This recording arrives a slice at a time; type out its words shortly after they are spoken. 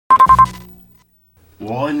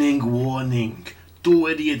Warning, warning. 2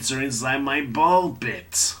 idiots are inside my ball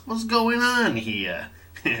pit. What's going on here?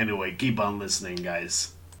 Anyway, keep on listening,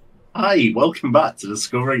 guys. Hi, welcome back to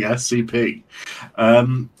Discovering SCP.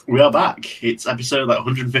 We are back. It's episode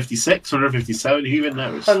 156, 157, who even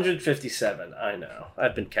knows? 157, I know.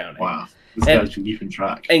 I've been counting. Wow, this guy's been keeping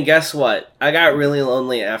track. And guess what? I got really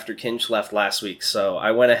lonely after Kinch left last week, so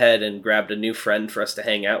I went ahead and grabbed a new friend for us to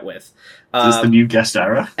hang out with. Is this the new guest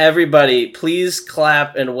era? Everybody, please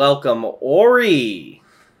clap and welcome Ori.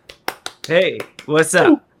 Hey, what's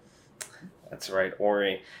up? That's right,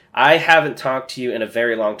 Ori. I haven't talked to you in a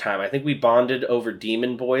very long time. I think we bonded over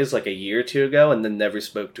Demon Boys like a year or two ago and then never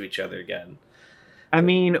spoke to each other again. I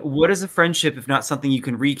mean, what is a friendship if not something you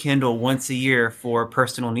can rekindle once a year for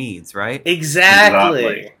personal needs, right?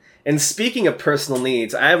 Exactly. And speaking of personal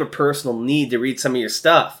needs, I have a personal need to read some of your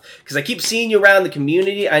stuff. Because I keep seeing you around the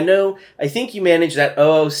community. I think you manage that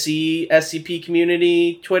OOC SCP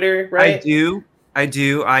community Twitter, right? I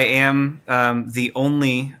do. I am the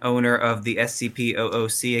only owner of the SCP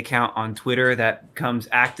OOC account on Twitter that comes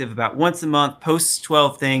active about once a month, posts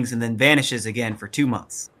 12 things, and then vanishes again for 2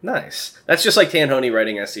 months. Nice. That's just like Tanhoney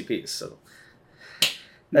writing SCPs, so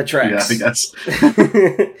that tracks. Yeah, I think that's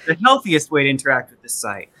the healthiest way to interact with this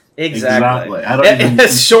site. Exactly. I don't even,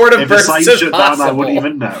 as short of if the site bursts as shut possible. down, I wouldn't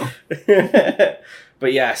even know.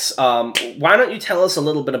 But yes, why don't you tell us a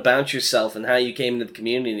little bit about yourself and how you came into the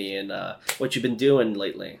community and what you've been doing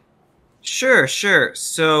lately? Sure.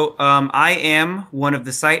 So I am one of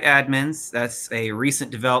the site admins. That's a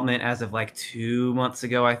recent development as of 2 months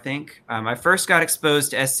ago, I think. I first got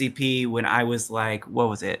exposed to SCP when I was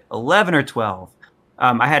 11 or 12.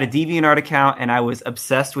 I had a DeviantArt account, and I was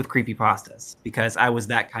obsessed with creepypastas because I was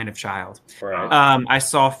that kind of child. Right. I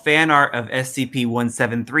saw fan art of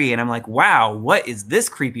SCP-173, and I'm like, wow, what is this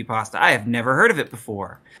creepypasta? I have never heard of it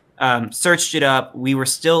before. Searched it up. We were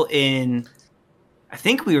still at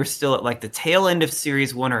the tail end of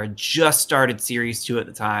Series 1 or had just started Series 2 at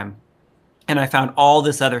the time. And I found all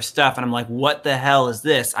this other stuff, and I'm like, what the hell is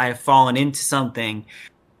this? I have fallen into something.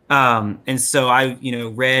 And so I,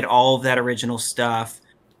 read all of that original stuff,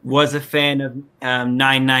 was a fan of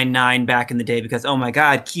 999 back in the day because, oh my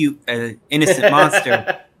God, cute, innocent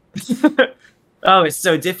monster. Oh, it's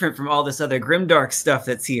so different from all this other grimdark stuff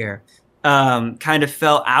that's here. Kind of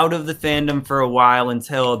fell out of the fandom for a while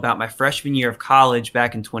until about my freshman year of college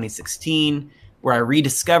back in 2016, where I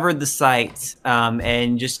rediscovered the site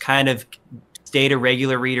and just kind of stayed a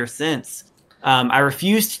regular reader since. I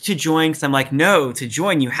refused to join because I'm like, no, to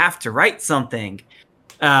join, you have to write something.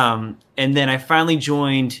 And then I finally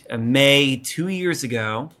joined May 2 years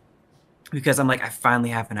ago because I'm like, I finally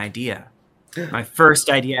have an idea. My first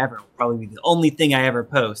idea ever, probably the only thing I ever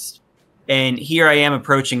post. And here I am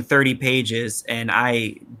approaching 30 pages, and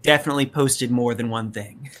I definitely posted more than one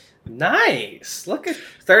thing. Nice. Look at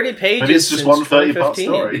 30 pages. But it's just one 30-part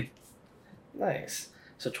story. Nice.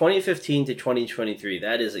 So 2015 to 2023,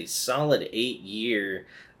 that is a solid 8-year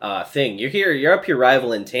thing. You're up your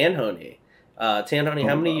rival in Tanhoney. Tanhoney,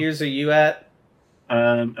 how many years are you at?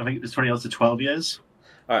 I think it was 20 to 12 years.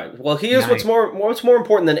 All right. Well, here's what's more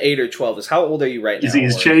important than 8 or 12 is how old are you right now?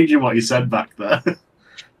 He's changing what he said back there.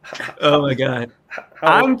 Oh my God.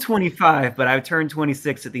 I'm 25, but I turn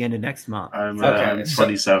 26 at the end of next month. I'm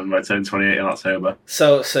 27, I turn 28 in October.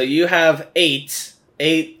 So you have eight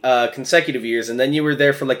consecutive years, and then you were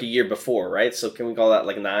there for a year before, right? So can we call that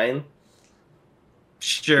 9?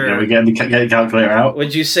 Sure. Yeah, we're getting the calculator out.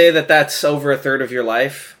 Would you say that that's over a third of your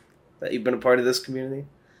life that you've been a part of this community?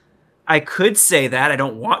 I could say that. I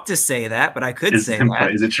don't want to say that, but I could say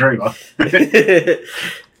that. Is it true?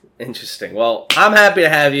 Interesting. Well, I'm happy to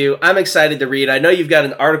have you. I'm excited to read. I know you've got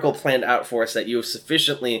an article planned out for us that you have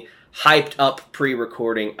sufficiently hyped up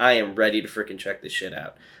pre-recording. I am ready to freaking check this shit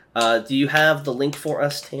out. Do you have the link for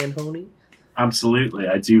us, Tanhoney? Absolutely,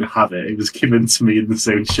 I do have it. It was given to me in the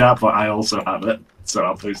same chat, but I also have it, so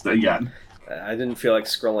I'll post it again. I didn't feel like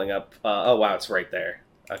scrolling up. Oh, wow, it's right there.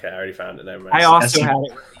 Okay, I already found it. Never mind. I also had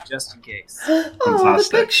it with me, just in case. Oh, the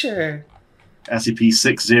picture!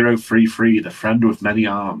 SCP-6033, the friend with many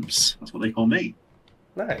arms. That's what they call me.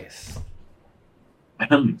 Nice.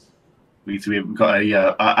 We've got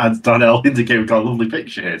as Donnell indicated, we've got a lovely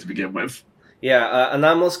picture here to begin with. Yeah,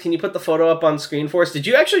 Anomalous, can you put the photo up on screen for us? Did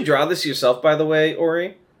you actually draw this yourself, by the way,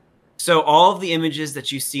 Ori? So all of the images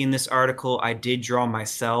that you see in this article, I did draw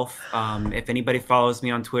myself. If anybody follows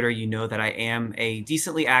me on Twitter, you know that I am a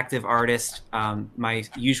decently active artist. My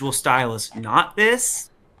usual style is not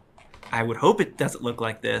this. I would hope it doesn't look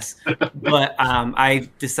like this. But I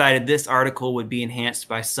decided this article would be enhanced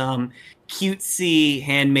by some cutesy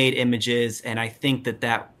handmade images, and I think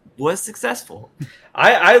that was successful.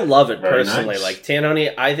 I love it Very personally. nice. Like,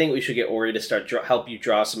 Tanoni, I think we should get Ori to start help you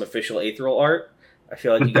draw some official Aetheril art. I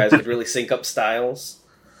feel like you guys could really sync up styles.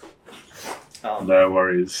 No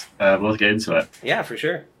worries. Let's get into it. Yeah, for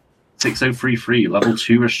sure. 6033, level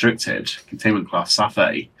 2 restricted, containment class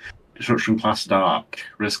Safe, destruction class Dark,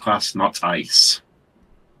 risk class Not Ice.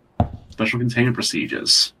 Special containment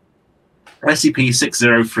procedures.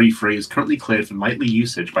 SCP-6033 is currently cleared for nightly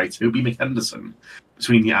usage by Toby McHenderson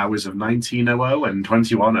between the hours of 19:00 and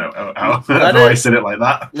 21:00. I don't know why I said it like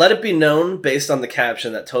that. Let it be known, based on the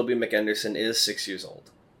caption, that Toby McHenderson is 6 years old.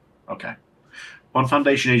 Okay. One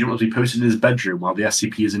Foundation agent must be posted in his bedroom while the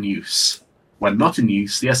SCP is in use. When not in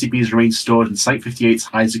use, the SCPs remain stored in Site-58's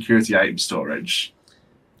high-security item storage.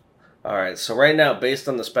 Alright, so right now, based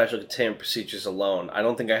on the special containment procedures alone, I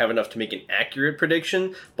don't think I have enough to make an accurate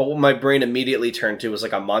prediction, but what my brain immediately turned to was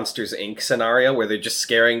like a Monsters, Inc. scenario where they're just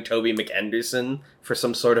scaring Toby McHenderson for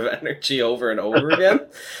some sort of energy over and over again.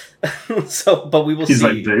 But we will He's see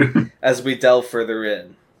like, dude. as we delve further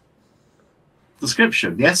in.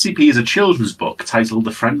 Description. The SCP is a children's book titled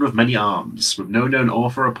The Friend with Many Arms, with no known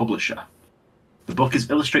author or publisher. The book is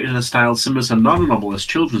illustrated in a style similar to non-anomalous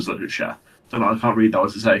children's literature. I can't read that.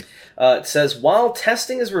 What does it say? It says, while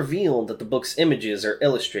testing has revealed that the book's images are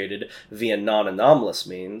illustrated via non-anomalous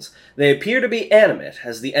means, they appear to be animate,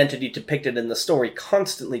 as the entity depicted in the story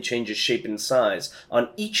constantly changes shape and size on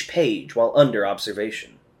each page while under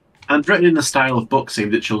observation. And written in the style of books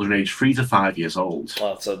aimed at children aged 3 to 5 years old.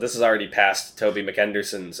 Well, so this is already past Toby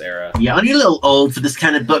McHenderson's era. Yeah, aren't you a little old for this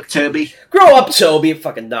kind of book, Toby? Grow up, Toby!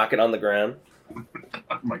 Fucking knock it on the ground.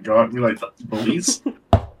 Oh my god, we like that. Bullies?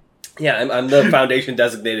 Yeah, I'm the Foundation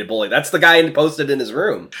designated bully. That's the guy who posted in his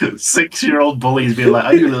room. 6-year-old bullies being like,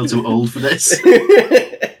 are you a little too old for this?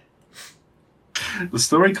 The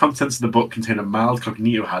story contents of the book contain a mild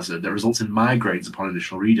cognito hazard that results in migraines upon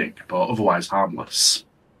initial reading, but otherwise harmless.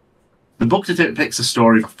 The book depicts a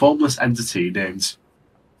story of a formless entity named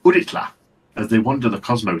Uritla as they wander the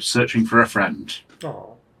cosmos searching for a friend.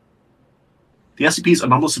 Aww. The SCP's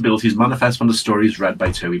anomalous abilities manifest when the story is read by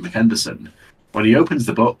Toby McHenderson. When he opens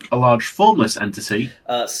the book, a large formless entity...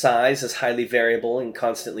 size is highly variable and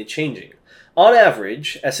constantly changing. On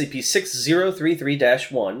average,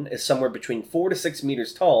 SCP-6033-1 is somewhere between 4 to 6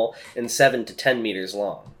 meters tall and 7 to 10 meters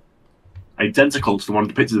long. identical to the one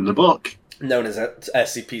depicted in the book, known as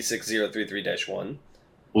SCP-6033-1,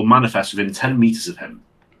 will manifest within 10 meters of him.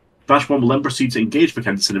 Dash 1 will then proceed to engage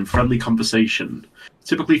McHenderson in friendly conversation,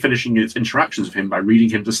 typically finishing its interactions with him by reading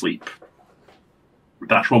him to sleep.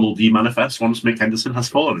 Dash 1 will demanifest once McHenderson has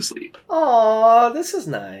fallen asleep. Aww, this is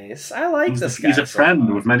nice. I like this guy. He's a friend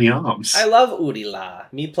so with many arms. I love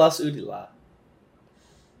Udila. Me plus Udila.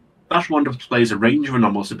 Dash 1 displays a range of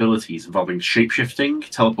anomalous abilities involving shapeshifting,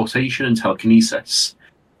 teleportation, and telekinesis.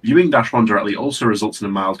 Viewing Dash 1 directly also results in a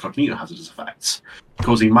mild cognitohazardous effect,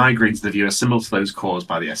 causing migraines to the viewer similar to those caused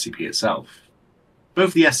by the SCP itself.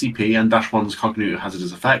 Both the SCP and Dash 1's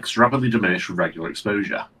cognitohazardous effects rapidly diminish with regular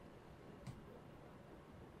exposure.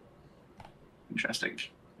 Interesting.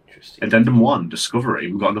 Addendum 1, Discovery.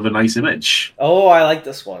 We've got another nice image. Oh, I like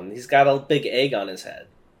this one. He's got a big egg on his head.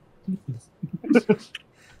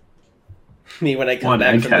 Me when I come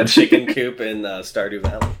back from the chicken coop in Stardew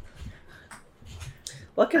Valley.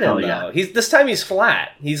 Look at him, though. Yeah. This time he's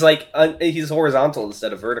flat. He's like he's horizontal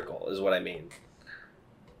instead of vertical, is what I mean.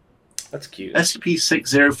 That's cute.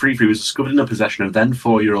 SCP-6033 was discovered in the possession of then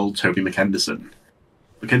 4-year-old Toby McHenderson.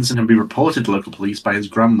 McHenderson had been reported to local police by his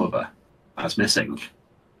grandmother as missing.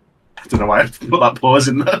 I don't know why I put that pause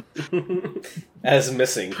in there. As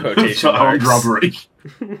missing, quotation marks. Armed robbery.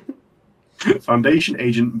 Foundation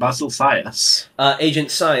Agent Basil Sias. Agent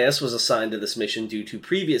Sias was assigned to this mission due to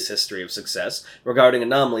previous history of success regarding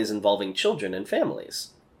anomalies involving children and families.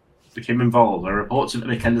 Became involved when reports of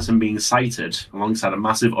McHenderson being sighted alongside a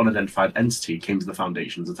massive unidentified entity came to the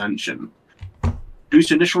Foundation's attention. Due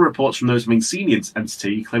to initial reports from those having seen the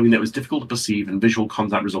entity claiming that it was difficult to perceive and visual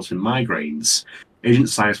contact resulted in migraines, Agent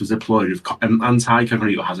Sias was deployed with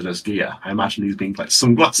anti-cognitohazardous gear. I imagine he was being like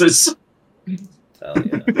sunglasses. Hell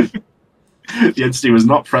yeah. The entity was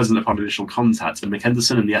not present upon initial contact, and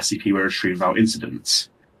McHenderson and the SCP were retrieved without incidents.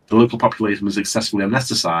 The local population was successfully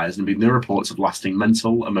anesthetized, and there had been no reports of lasting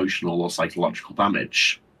mental, emotional, or psychological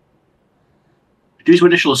damage. Due to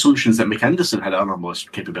initial assumptions that McHenderson had anomalous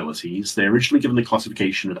capabilities, they were originally given the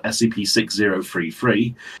classification of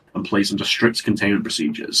SCP-6033 and placed under strict containment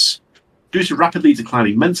procedures. Due to rapidly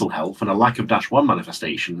declining mental health and a lack of Dash 1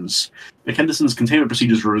 manifestations, McHenderson's containment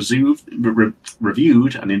procedures were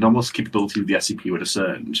reviewed and the anomalous capabilities of the SCP were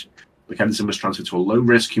discerned. McHenderson was transferred to a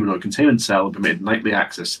low-risk humanoid containment cell and permitted nightly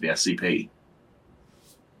access to the SCP.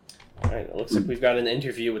 Alright, it looks like we've got an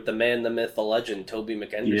interview with the man, the myth, the legend, Toby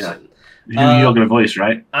McHenderson. You're going to voice,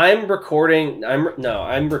 right? I'm recording.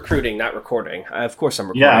 I'm recruiting, not recording. Of course I'm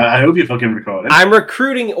recording. Yeah, I hope you're fucking recording. I'm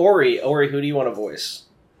recruiting Ori. Ori, who do you want to voice?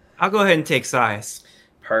 I'll go ahead and take Sias.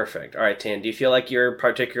 Perfect. All right, Tan, do you feel like you're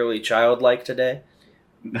particularly childlike today?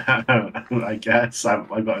 I guess I've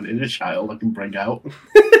got an inner child I can bring out.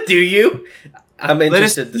 Do you? I'm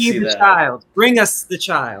interested to see the that. child. Bring us the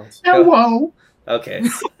child. Hello. Okay.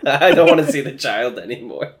 I don't want to see the child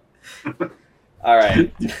anymore. All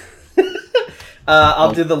right.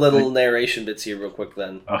 I'll do the little narration bits here real quick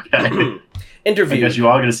then. Okay. Interview. I guess you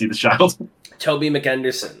are going to see the child. Toby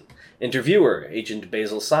McHenderson. Interviewer, Agent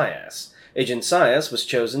Basil Sias. Agent Sias was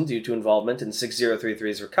chosen due to involvement in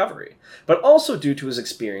 6033's recovery, but also due to his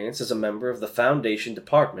experience as a member of the Foundation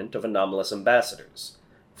Department of Anomalous Ambassadors.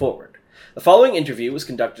 Forward. The following interview was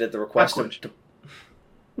conducted at the request of...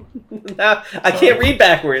 I can't read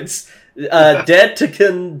backwards. Dead to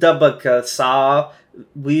Kundabaka saw...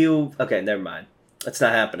 Okay, never mind. It's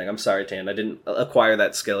not happening. I'm sorry, Tan. I didn't acquire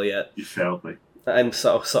that skill yet. You failed me. I'm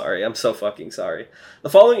so sorry. I'm so fucking sorry. The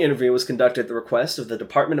following interview was conducted at the request of the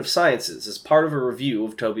Department of Sciences as part of a review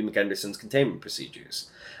of Toby McHenderson's containment procedures.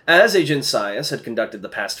 As Agent Sias had conducted the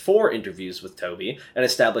past 4 interviews with Toby and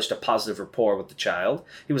established a positive rapport with the child,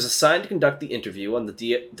 he was assigned to conduct the interview on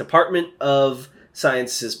the Department of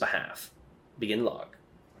Science's behalf. Begin log.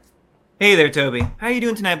 Hey there, Toby. How you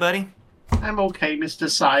doing tonight, buddy? I'm okay, Mr.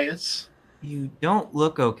 Sias. You don't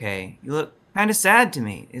look okay. You look kind of sad to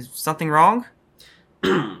me. Is something wrong?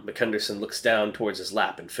 McHenderson looks down towards his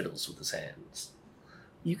lap and fiddles with his hands.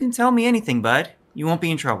 You can tell me anything, bud. You won't be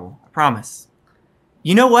in trouble. I promise.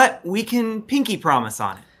 You know what? We can pinky promise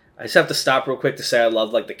on it. I just have to stop real quick to say I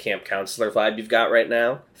love the camp counselor vibe you've got right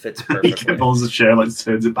now. Fits He perfectly. pulls the chair,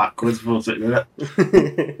 turns it backwards before sitting in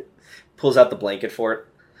it. Pulls out the blanket for it.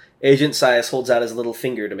 Agent Sias holds out his little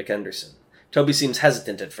finger to McHenderson. Toby seems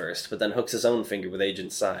hesitant at first, but then hooks his own finger with Agent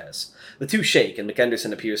Sias. The two shake, and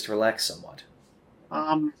McHenderson appears to relax somewhat.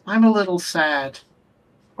 I'm a little sad.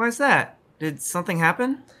 Why's that? Did something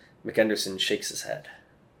happen? McHenderson shakes his head.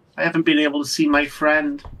 I haven't been able to see my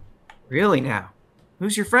friend, Really now?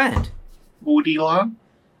 Who's your friend? Udila.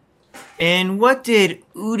 And what did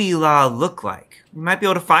Udila look like? We might be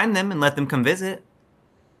able to find them and let them come visit.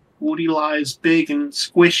 Udila is big and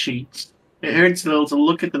squishy. It hurts a little to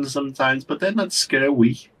look at them sometimes, but they're not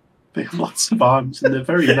scary. They have lots of arms and they're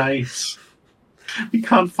very nice. We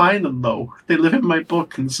can't find them, though. They live in my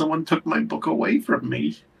book, and someone took my book away from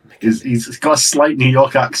me. He's got a slight New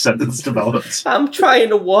York accent that's developed. I'm trying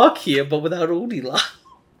to walk here, but without Udila.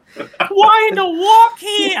 Why to walk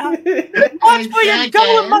here? Watch where you're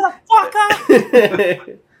going,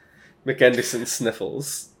 motherfucker! McHenderson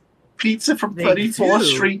sniffles. Pizza from They 34th do.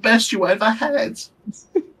 Street, best you ever had.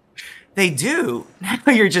 They do.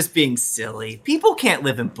 Now you're just being silly. People can't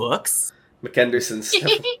live in books. McHenderson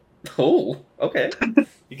sniffles. Oh, okay.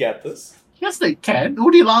 You got this. Yes, they can.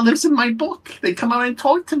 Udila lives in my book. They come out and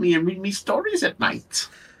talk to me and read me stories at night.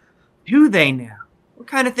 Do they now? What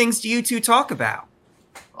kind of things do you two talk about?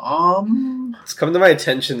 It's come to my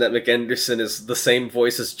attention that McHenderson is the same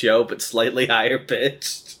voice as Joe, but slightly higher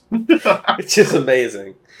pitched. Which is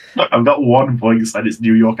amazing. I've got one voice and it's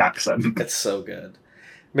New York accent. It's so good.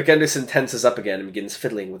 McHenderson tenses up again and begins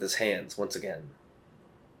fiddling with his hands once again.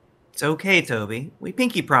 It's okay, Toby. We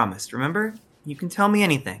pinky promised, remember? You can tell me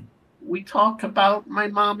anything. We talk about my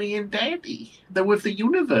mommy and daddy. They're with the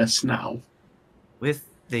universe now. With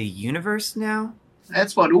the universe now?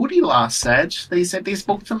 That's what Udila said. They said they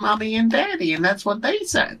spoke to mommy and daddy, and that's what they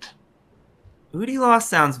said. Udila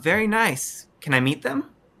sounds very nice. Can I meet them?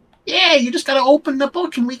 Yeah, you just gotta open the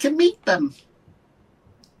book and we can meet them.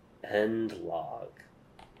 End log.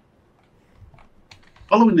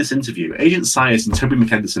 Following this interview, Agent Sias and Toby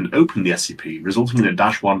McHenderson opened the SCP, resulting in a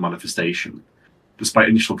Dash-1 manifestation. Despite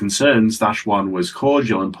initial concerns, Dash-1 was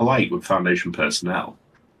cordial and polite with Foundation personnel.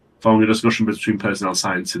 Following a discussion between personnel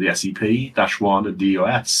assigned to the SCP, Dash-1 and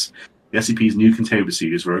DOS, the SCP's new containment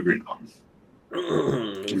procedures were agreed upon.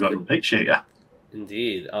 You've got a picture here.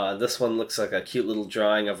 Indeed. This one looks like a cute little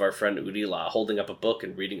drawing of our friend Udila holding up a book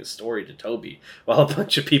and reading a story to Toby while a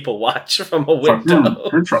bunch of people watch from a window.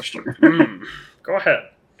 Interesting. Go ahead.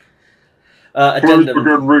 Please Addendum.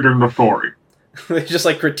 begin reading the story. They're just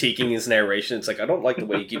critiquing his narration. It's I don't like the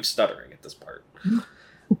way he keeps stuttering at this part.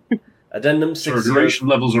 Addendum 60... Duration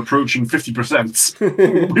levels are approaching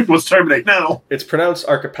 50%. We must terminate now. It's pronounced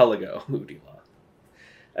archipelago, Udila.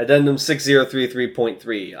 Addendum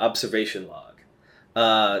 6033.3, Observation Log.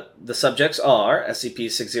 The subjects are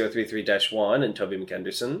SCP-6033-1 and Toby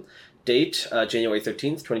McHenderson. Date, January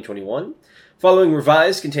 13th, 2021. Following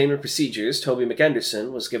revised containment procedures, Toby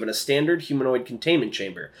McHenderson was given a standard humanoid containment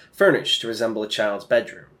chamber, furnished to resemble a child's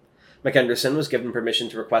bedroom. McHenderson was given permission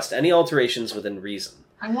to request any alterations within reason.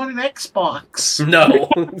 I want an Xbox. No,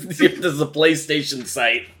 this is a PlayStation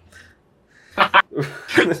site.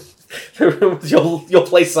 You'll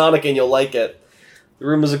play Sonic and you'll like it. The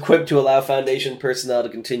room was equipped to allow Foundation personnel to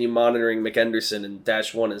continue monitoring McHenderson and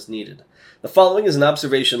Dash-1 as needed. The following is an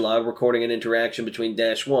observation log recording an interaction between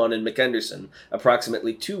Dash-1 and McHenderson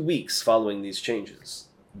approximately 2 weeks following these changes.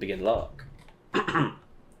 Begin log.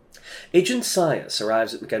 Agent Sias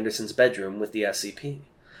arrives at McHenderson's bedroom with the SCP.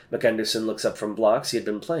 McHenderson looks up from blocks he had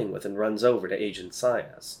been playing with and runs over to Agent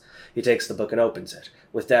Sias. He takes the book and opens it,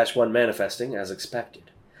 with Dash-1 manifesting as expected.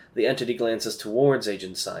 The entity glances towards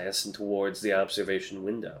Agent Sias and towards the observation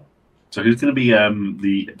window. So who's going to be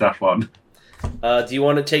the Dash-1? Do you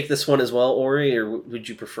want to take this one as well, Ori, or would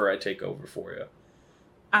you prefer I take over for you?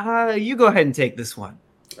 You go ahead and take this one.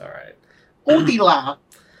 All right. Odila.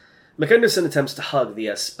 McHenderson attempts to hug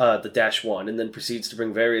the Dash-1 and then proceeds to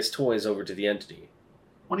bring various toys over to the entity.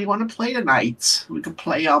 What do you want to play tonight? We could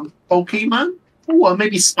play Pokemon? Or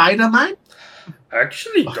maybe Spider-Man?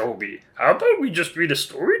 Actually, Toby, how about we just read a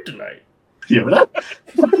story tonight? Yeah,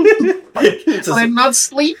 I'm not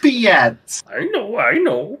sleepy yet. I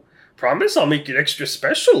know. Promise I'll make it extra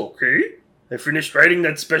special, okay? I finished writing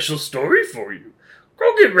that special story for you.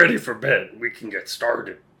 Go get ready for bed. We can get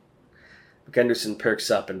started. McHenderson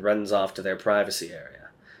perks up and runs off to their privacy area.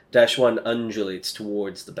 Dash-1 undulates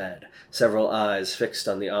towards the bed, several eyes fixed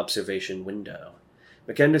on the observation window.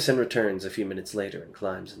 McHenderson returns a few minutes later and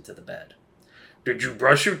climbs into the bed. Did you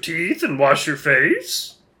brush your teeth and wash your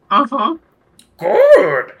face? Uh-huh.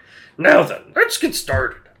 Good! Now then, let's get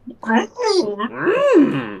started.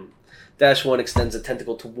 Mm. Dash-1 extends a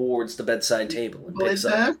tentacle towards the bedside table and picks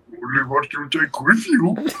up... Only what you take with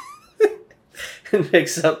you. and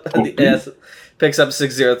picks up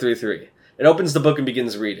 6033. It opens the book and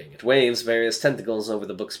begins reading. It waves various tentacles over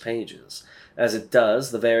the book's pages. As it does,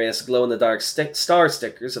 the various glow-in-the-dark star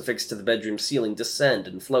stickers affixed to the bedroom ceiling descend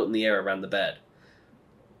and float in the air around the bed.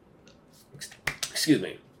 Excuse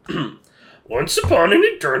me. Once upon an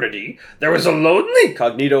eternity, there was a lonely...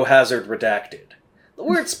 Cognito hazard redacted. The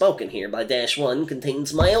word spoken here by Dash-1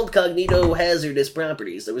 contains mild cognito hazardous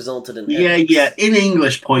properties that resulted in... Yeah, in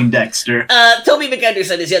English, Poindexter. Toby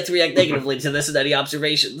McHenderson is yet to react negatively to this and any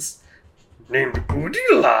observations. named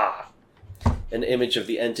Udila. An image of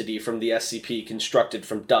the entity from the SCP constructed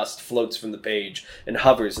from dust floats from the page and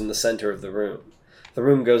hovers in the center of the room. The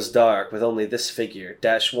room goes dark, with only this figure,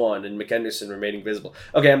 Dash-1, and McHenderson remaining visible.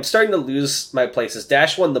 Okay, I'm starting to lose my places.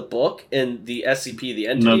 Dash-1 the book, and the SCP the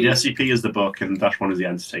entity? No, the SCP is the book, and Dash-1 is the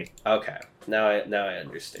entity. Okay, now I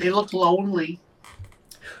understand. They look lonely.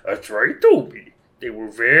 That's right, Toby. They were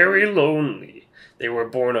very lonely. They were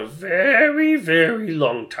born a very, very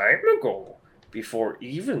long time ago, before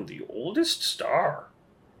even the oldest star.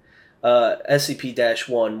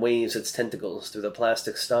 SCP-1 waves its tentacles through the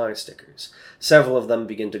plastic star stickers. Several of them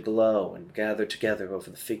begin to glow and gather together over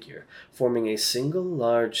the figure, forming a single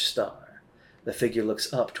large star. The figure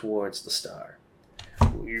looks up towards the star.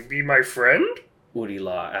 Will you be my friend?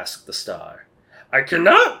 Udila asked the star. I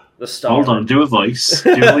cannot. The star... Hold on, do a voice.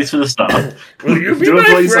 Do a voice for the star. Will you be do a my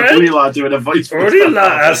voice friend? of Udila doing a voice for the Udila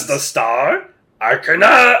star. asked the star. I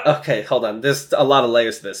cannot. Okay, hold on. There's a lot of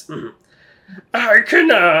layers to this. I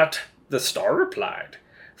cannot, the star replied,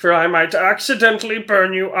 for I might accidentally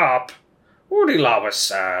burn you up. Udila was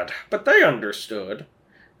sad, but they understood.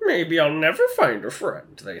 Maybe I'll never find a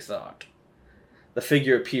friend, they thought. The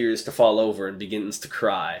figure appears to fall over and begins to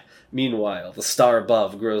cry. Meanwhile, the star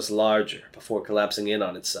above grows larger before collapsing in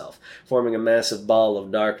on itself, forming a massive ball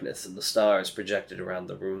of darkness and the stars projected around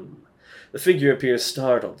the room. The figure appears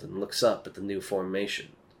startled and looks up at the new formation.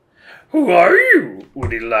 Who are you?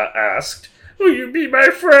 Udila asked. Will you be my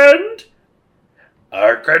friend?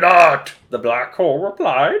 I cannot, the black hole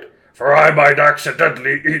replied, for I might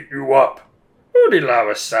accidentally eat you up. Udila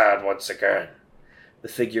was sad once again. The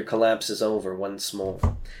figure collapses over once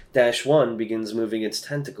more. Dash-1 begins moving its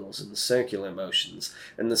tentacles in circular motions,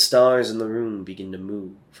 and the stars in the room begin to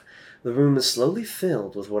move. The room is slowly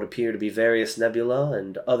filled with what appear to be various nebula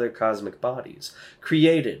and other cosmic bodies,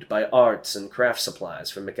 created by arts and craft supplies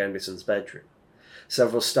from McHenderson's bedroom.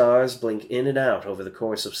 Several stars blink in and out over the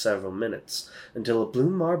course of several minutes, until a blue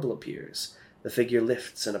marble appears. The figure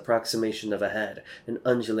lifts an approximation of a head and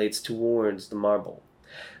undulates towards the marble.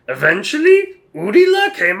 Eventually,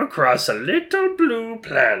 Udila came across a little blue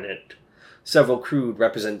planet. Several crude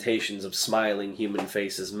representations of smiling human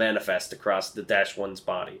faces manifest across the -1's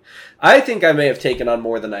body. I think I may have taken on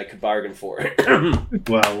more than I could bargain for.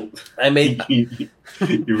 Well, I made.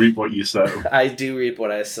 you reap what you sow. I do reap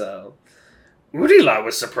what I sow. Udila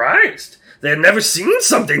was surprised. They had never seen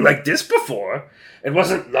something like this before. It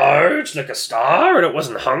wasn't large like a star, and it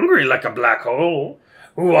wasn't hungry like a black hole.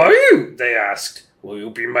 Who are you? They asked. Will you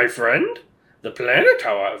be my friend? The planet,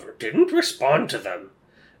 however, didn't respond to them.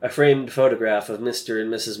 A framed photograph of Mr.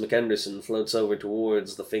 and Mrs. McHenderson floats over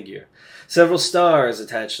towards the figure. Several stars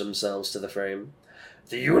attach themselves to the frame.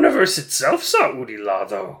 The universe itself saw Udila,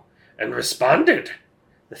 though, and responded.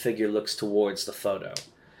 The figure looks towards the photo.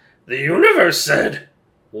 The universe said,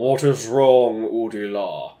 "What is wrong,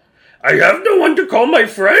 Udila?" "I have no one to call my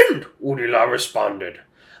friend," Udila responded.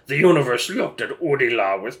 The universe looked at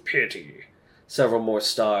Udila with pity. Several more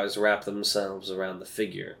stars wrap themselves around the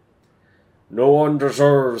figure. "No one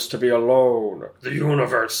deserves to be alone," the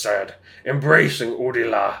universe said, embracing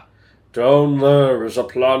Udila. "Down there is a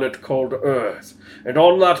planet called Earth, and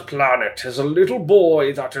on that planet is a little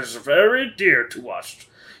boy that is very dear to us.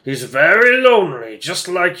 He's very lonely, just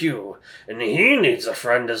like you, and he needs a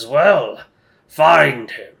friend as well.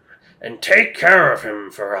 Find him, and take care of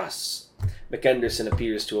him for us." McHenderson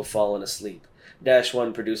appears to have fallen asleep.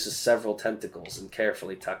 -1 produces several tentacles and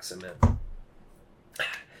carefully tucks him in.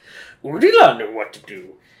 Udila knew what to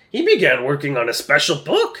do. He began working on a special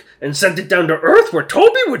book and sent it down to Earth where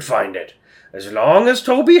Toby would find it. As long as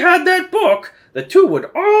Toby had that book, the two would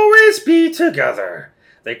always be together.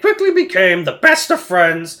 They quickly became the best of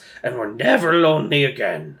friends and were never lonely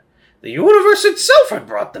again. The universe itself had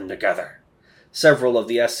brought them together. Several of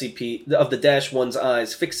the -1's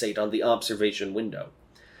eyes fixate on the observation window.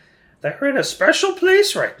 They're in a special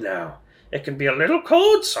place right now. It can be a little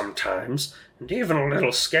cold sometimes, and even a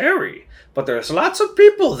little scary. But there's lots of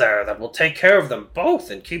people there that will take care of them both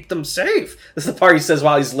and keep them safe. This is the part he says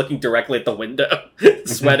while he's looking directly at the window,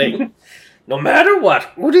 sweating. No matter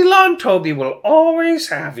what, Udila and Toby will always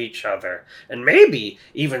have each other. And maybe,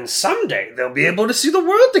 even someday, they'll be able to see the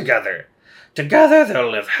world together. Together they'll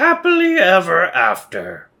live happily ever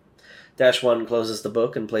after. -1 closes the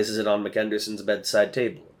book and places it on McHenderson's bedside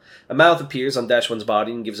table. A mouth appears on -1's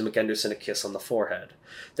body and gives McHenderson a kiss on the forehead.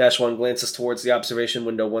 -1 glances towards the observation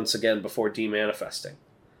window once again before demanifesting.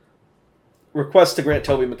 Request to grant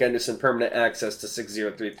Toby McHenderson permanent access to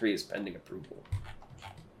 6033 is pending approval.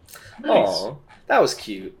 Nice. Aw, that was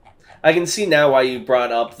cute. I can see now why you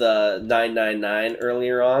brought up the 999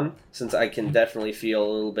 earlier on, since I can definitely feel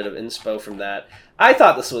a little bit of inspo from that. I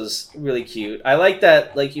thought this was really cute. I like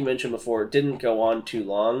that, like you mentioned before, it didn't go on too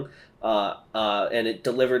long, and it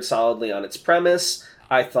delivered solidly on its premise.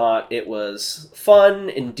 I thought it was fun,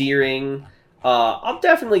 endearing. I'll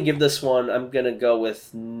definitely give this one, I'm going to go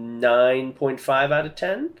with 9.5 out of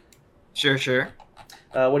 10. Sure.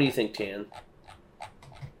 What do you think, Tan?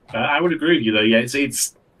 I would agree with you, though. Yeah,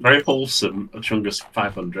 it's very wholesome, a Chungus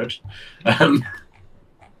 500.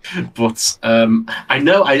 But I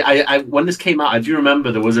know, I when this came out, I do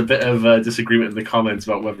remember there was a bit of disagreement in the comments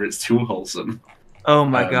about whether it's too wholesome. Oh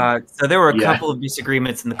my god! So there were a yeah. couple of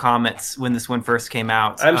disagreements in the comments when this one first came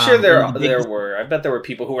out. I'm sure there and were. I bet there were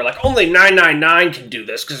people who were like, only 999 can do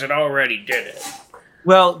this because it already did it.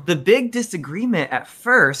 Well, the big disagreement at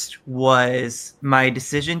first was my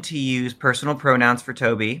decision to use personal pronouns for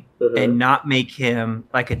Toby and not make him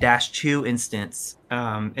like a -2 instance.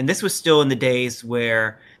 And this was still in the days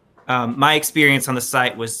where my experience on the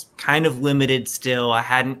site was kind of limited still. I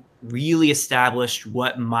hadn't really established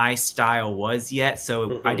what my style was yet,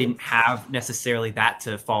 so I didn't have necessarily that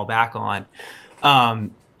to fall back on.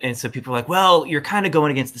 And so people are like, well, you're kind of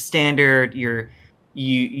going against the standard.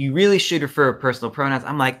 You really should refer to personal pronouns.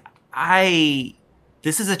 I'm like,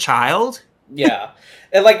 this is a child. Yeah.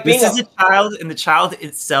 And like this is a child, and the child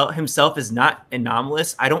himself is not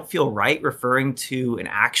anomalous. I don't feel right referring to an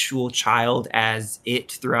actual child as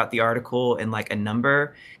it throughout the article and like a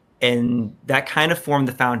number. And that kind of formed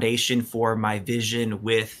the foundation for my vision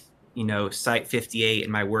with, Site 58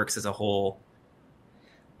 and my works as a whole.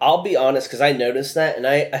 I'll be honest, because I noticed that, and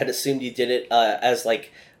I had assumed you did it as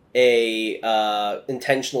like a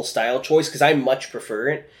intentional style choice, because I much prefer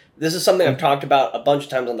it. This is something I've talked about a bunch of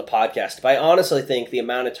times on the podcast, but I honestly think the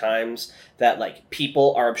amount of times that like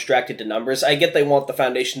people are abstracted to numbers, I get they want the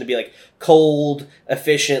foundation to be like cold,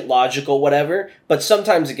 efficient, logical, whatever, but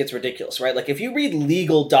sometimes it gets ridiculous, right? Like if you read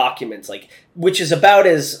legal documents, like which is about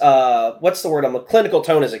as what's the word on the clinical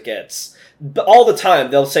tone as it gets, all the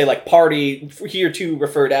time they'll say like party hereto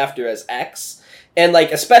referred after as X. And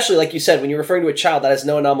like, especially like you said, when you're referring to a child that has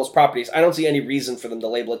no anomalous properties, I don't see any reason for them to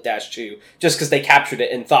label it -2 just because they captured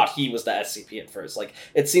it and thought he was the SCP at first. Like,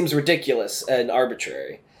 it seems ridiculous and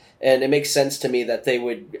arbitrary. And it makes sense to me that they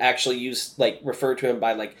would actually refer to him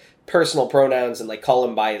by like personal pronouns and like call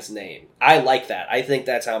him by his name. I like that. I think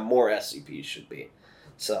that's how more SCPs should be.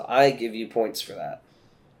 So I give you points for that.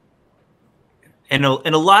 And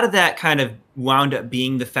a lot of that kind of wound up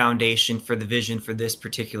being the foundation for the vision for this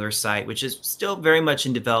particular site, which is still very much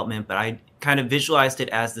in development, but I kind of visualized it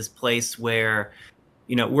as this place where,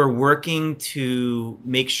 you know, we're working to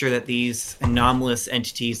make sure that these anomalous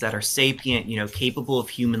entities that are sapient, you know, capable of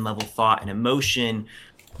human level thought and emotion,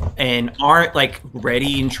 and aren't like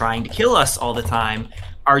ready and trying to kill us all the time,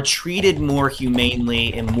 are treated more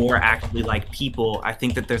humanely and more actively like people. I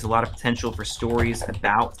think that there's a lot of potential for stories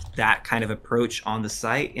about that kind of approach on the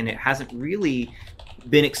site, and it hasn't really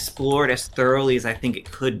been explored as thoroughly as I think it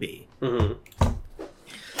could be. Mm-hmm.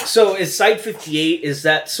 So is Site 58, is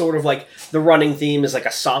that sort of like the running theme is like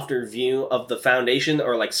a softer view of the Foundation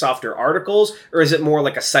or like softer articles? Or is it more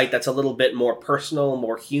like a site that's a little bit more personal,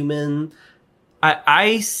 more human?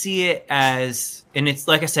 I see it as, and it's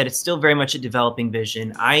like I said, it's still very much a developing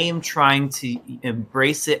vision. I am trying to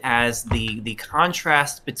embrace it as the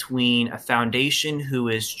contrast between a Foundation who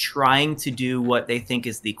is trying to do what they think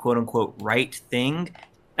is the quote unquote right thing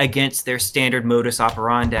against their standard modus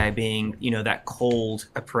operandi being, you know, that cold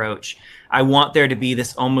approach. I want there to be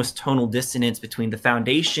this almost tonal dissonance between the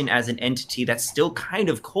Foundation as an entity that's still kind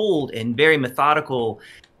of cold and very methodical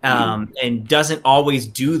and doesn't always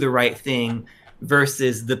do the right thing,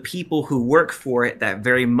 versus the people who work for it that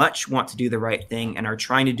very much want to do the right thing and are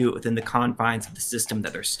trying to do it within the confines of the system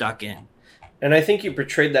that they're stuck in. And I think you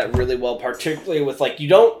portrayed that really well, particularly with, like, you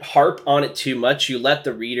don't harp on it too much. You let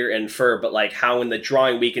the reader infer, but, like, how in the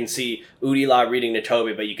drawing we can see Udila reading to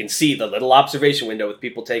Toby, but you can see the little observation window with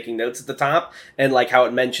people taking notes at the top, and, like, how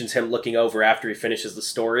it mentions him looking over after he finishes the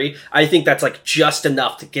story. I think that's, like, just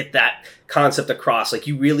enough to get that concept across. Like,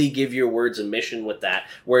 you really give your words a mission with that,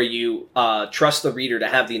 where you trust the reader to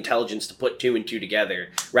have the intelligence to put 2 and 2 together,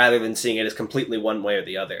 rather than seeing it as completely one way or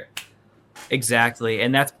the other. Exactly.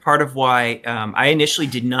 And that's part of why I initially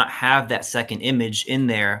did not have that second image in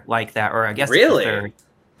there like that, or I guess really? the third.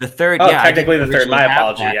 The third, oh, yeah. Technically the third. My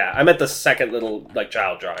apology, yeah. I meant the second little, like,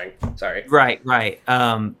 child drawing. Sorry. Right.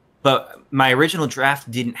 But my original draft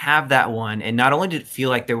didn't have that one. And not only did it feel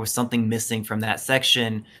like there was something missing from that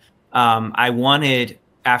section, I wanted,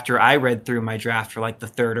 after I read through my draft for like the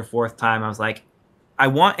third or fourth time, I was like, I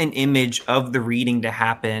want an image of the reading to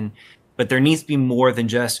happen, but there needs to be more than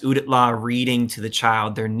just Uditla reading to the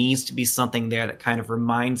child. There needs to be something there that kind of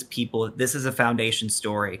reminds people that this is a Foundation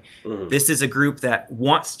story. Mm-hmm. This is a group that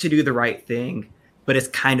wants to do the right thing, but is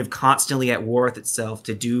kind of constantly at war with itself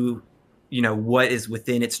to do, you know, what is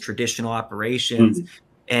within its traditional operations. Mm-hmm.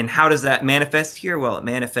 And how does that manifest here? Well, it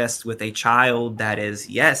manifests with a child that is,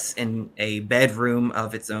 yes, in a bedroom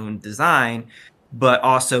of its own design, but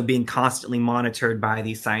also being constantly monitored by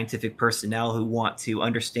these scientific personnel who want to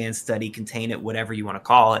understand, study, contain it, whatever you want to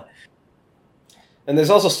call it. And there's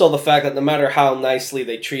also still the fact that no matter how nicely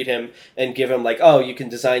they treat him and give him, like, oh, you can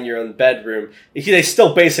design your own bedroom, they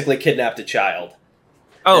still basically kidnapped a child.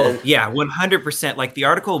 Oh, yeah, 100%. Like, the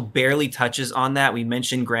article barely touches on that. We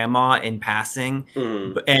mentioned grandma in passing.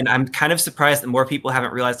 Mm-hmm. And I'm kind of surprised that more people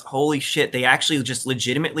haven't realized, holy shit, they actually just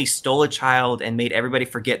legitimately stole a child and made everybody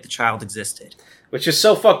forget the child existed. Which is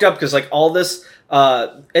so fucked up, because, like, all this...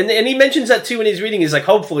 and he mentions that, too, when he's reading. He's like,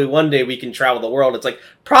 hopefully one day we can travel the world. It's like,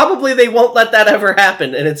 probably they won't let that ever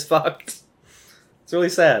happen, and it's fucked. It's really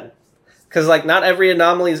sad. Because, like, not every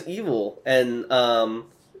anomaly is evil,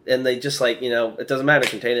 and they just, like, you know, it doesn't matter,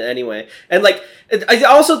 contain it anyway. And, like, I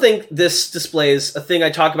also think this displays a thing I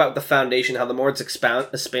talk about with the Foundation, how the more it's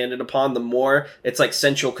expanded upon, the more it's, like,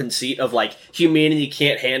 central conceit of, like, humanity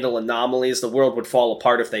can't handle anomalies, the world would fall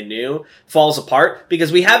apart if they knew, falls apart,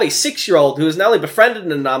 because we have a 6-year-old who has not only befriended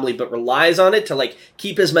an anomaly, but relies on it to, like,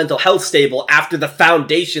 keep his mental health stable after the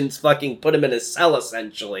Foundation's fucking put him in a cell,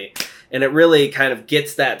 essentially. And it really kind of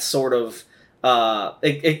gets that sort of...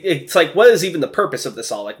 it's like, what is even the purpose of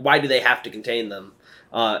this all? Like, why do they have to contain them?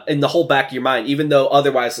 In the whole back of your mind, even though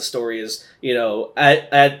otherwise the story is, you know,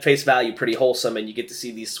 at face value pretty wholesome, and you get to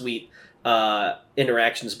see these sweet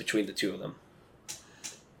interactions between the two of them.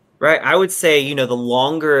 Right. I would say, you know, the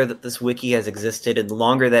longer that this wiki has existed and the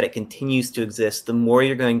longer that it continues to exist, the more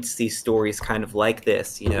you're going to see stories kind of like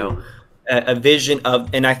this, you know, a vision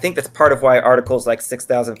of, and I think that's part of why articles like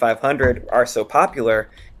 6,500 are so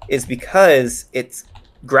popular, is because it's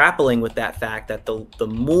grappling with that fact that the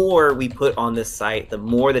more we put on this site, the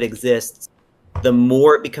more that exists, the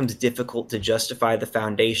more it becomes difficult to justify the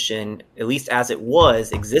Foundation, at least as it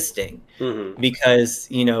was existing. Because,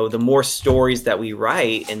 you know, the more stories that we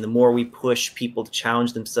write and the more we push people to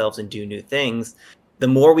challenge themselves and do new things, the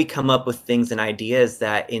more we come up with things and ideas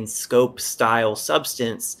that in scope, style,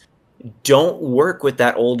 substance don't work with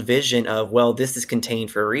that old vision of, well, this is contained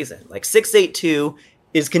for a reason. Like 682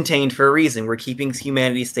 is contained for a reason. We're keeping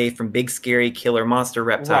humanity safe from big, scary killer monster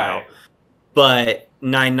reptile. Right. But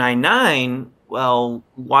 999, well,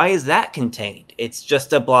 why is that contained? It's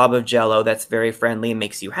just a blob of jello that's very friendly and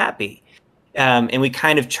makes you happy. And we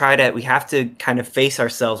kind of we have to kind of face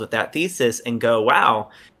ourselves with that thesis and go, wow,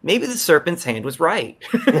 maybe the serpent's hand was right.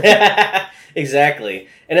 Exactly.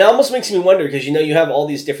 And it almost makes me wonder, because, you know, you have all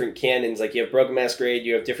these different canons, like you have Broken Masquerade,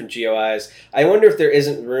 you have different GOIs. I wonder if there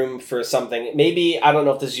isn't room for something, maybe, I don't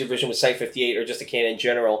know if this is your vision with Site 58 or just a canon in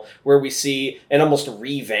general, where we see an almost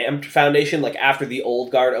revamped Foundation, like after the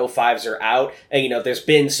old guard 05s are out, and, you know, there's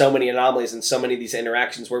been so many anomalies and so many of these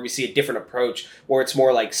interactions where we see a different approach, where it's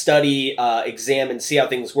more like study, examine, see how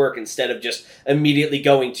things work, instead of just immediately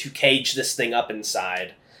going to cage this thing up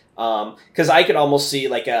inside. Because I could almost see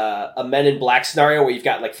like a Men in Black scenario where you've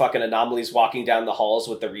got like fucking anomalies walking down the halls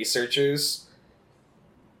with the researchers.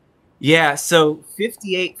 Yeah, so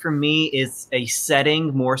 58 for me is a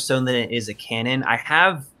setting more so than it is a canon. I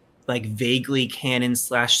have like vaguely canon /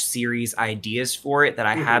 series ideas for it that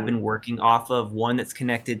I have been working off of. One that's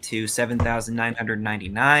connected to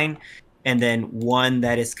 7,999, and then one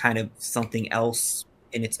that is kind of something else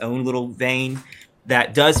in its own little vein.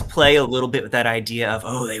 That does play a little bit with that idea of,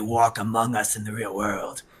 oh, they walk among us in the real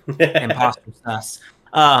world. Imposter sus.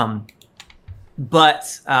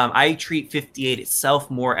 But I treat 58 itself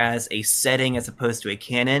more as a setting as opposed to a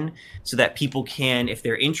canon, so that people can, if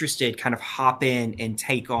they're interested, kind of hop in and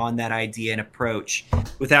take on that idea and approach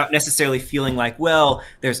without necessarily feeling like, well,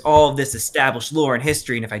 there's all of this established lore and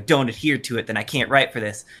history, and if I don't adhere to it, then I can't write for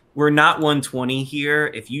this. We're not 120 here.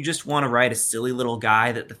 If you just want to write a silly little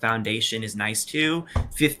guy that the Foundation is nice to,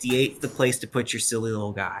 58's the place to put your silly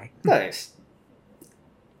little guy. Nice.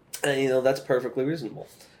 And, you know, that's perfectly reasonable.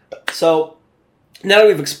 So, now that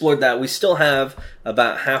we've explored that, we still have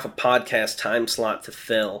about half a podcast time slot to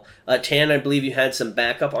fill. Tan, I believe you had some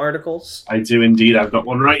backup articles? I do indeed. I've got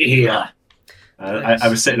one right here. Nice. I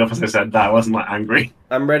was sitting up as I said that. I wasn't like angry.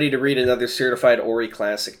 I'm ready to read another Certified Ori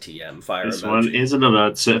Classic TM. Fire This emoji. one is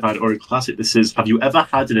another Certified Ori Classic. This is, have you ever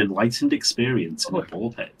had an enlightened experience in a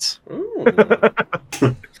ball pit? Ooh.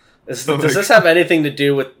 Does this have anything to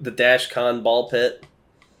do with the Dash Con ball pit?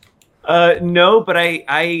 No, but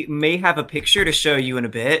I may have a picture to show you in a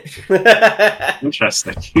bit.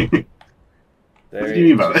 Interesting. Very What do you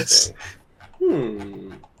mean by this?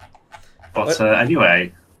 What? But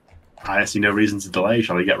anyway, I see no reason to delay.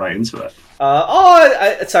 Shall we get right into it?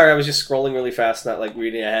 Sorry, I was just scrolling really fast, not like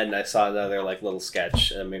reading ahead, and I saw another like little sketch,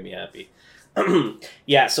 and it made me happy.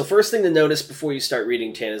 Yeah, so first thing to notice before you start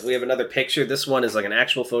reading, Tan, is we have another picture. This one is like an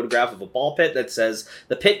actual photograph of a ball pit that says,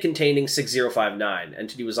 the pit containing 6059.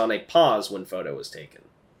 Entity was on a pause when photo was taken.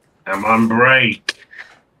 I'm on break.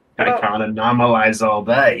 I can't anomalize all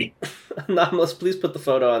day. Anomalous, please put the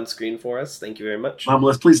photo on screen for us. Thank you very much.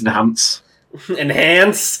 Anomalous, please enhance.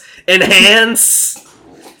 Enhance!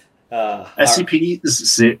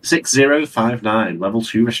 SCP-6059, Level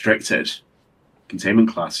 2 Restricted. Containment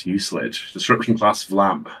Class, Uselid. Disruption Class,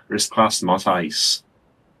 Vlamp. Risk Class, Not Ice.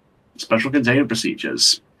 Special Containment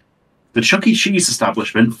Procedures. The Chuck E. Cheese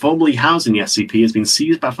establishment, formerly housing the SCP, has been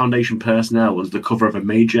seized by Foundation personnel under the cover of a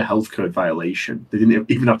major health code violation. They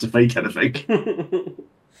didn't even have to fake anything.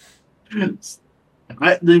 We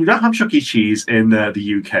don't have Chuck E. Cheese in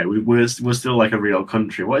the UK. We're still like a real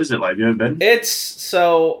country. What is it like? Have you ever been?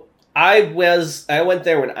 I went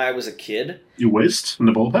there when I was a kid. You whizzed in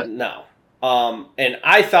the ball pit? No. And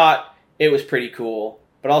I thought it was pretty cool,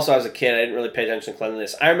 but also as a kid, I didn't really pay attention to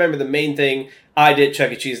cleanliness. I remember the main thing I did at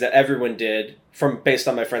Chuck E. Cheese that everyone did, based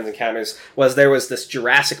on my friends' encounters, was there was this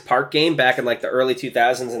Jurassic Park game back in like the early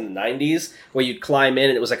 2000s and the 90s where you'd climb in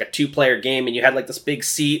and it was like a 2-player game and you had like this big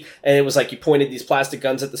seat and it was like you pointed these plastic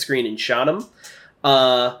guns at the screen and shot them.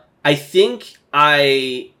 I think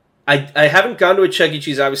I haven't gone to a Chuck E.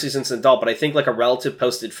 Cheese obviously since an adult, but I think like a relative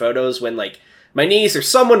posted photos when like my niece or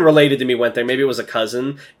someone related to me went there. Maybe it was a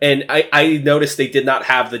cousin. And I noticed they did not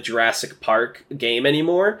have the Jurassic Park game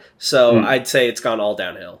anymore. So I'd say it's gone all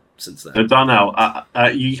downhill since then. So Darnell,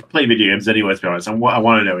 you play video games anyway, to be honest. And what I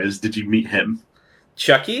want to know is, did you meet him?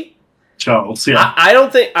 Chucky? Charles, yeah. I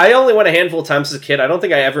don't think... I only went a handful of times as a kid. I don't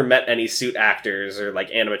think I ever met any suit actors or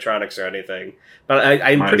like animatronics or anything. But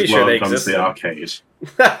I'm pretty sure they exist. The arcade.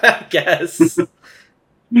 I guess. The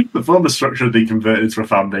former structure had been converted into a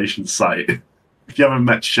Foundation site. If you haven't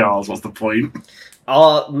met Charles, what's the point?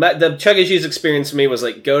 The Chuck E. Cheese experience for me was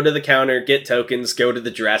like, go to the counter, get tokens, go to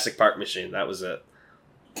the Jurassic Park machine. That was it.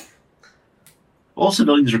 All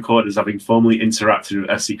civilians recorded as having formally interacted with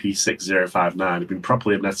SCP-6059 have been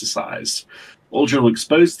properly amnesticized. All journal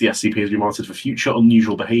exposed to the SCP has been monitored for future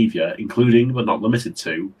unusual behaviour, including, but not limited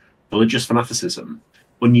to, religious fanaticism,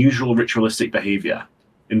 unusual ritualistic behaviour,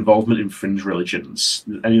 involvement in fringe religions.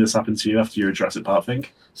 Did any of this happen to you after your Jurassic Park thing?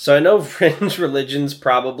 So I know fringe religions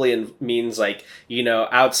probably means like,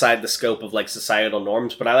 outside the scope of like societal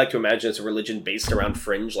norms, but I like to imagine it's a religion based around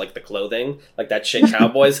fringe, like the clothing, like that shit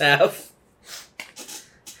cowboys have.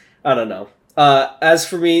 I don't know. As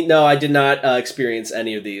for me, no, I did not experience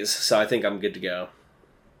any of these, so I think I'm good to go.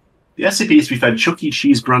 The SCP is to be fed Chuck E.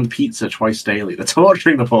 Cheese brand pizza twice daily. They're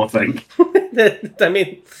torturing the poor thing. I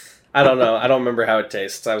mean, I don't know. I don't remember how it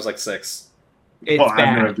tastes. I was like 6. It's Well,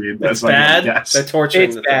 bad. It's bad? Yes. They're torturing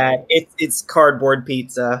It's the bad. thing. It's cardboard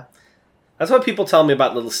pizza. That's what people tell me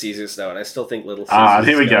about Little Caesars, though, and I still think Little Caesars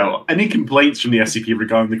Here we is go. Any complaints from the SCP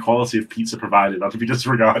regarding the quality of pizza provided are to be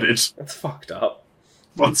disregarded. That's fucked up.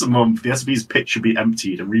 Once a month, the SCP's pit should be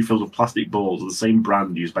emptied and refilled with plastic bowls of the same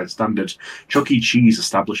brand used by standard Chuck E. Cheese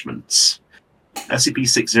establishments.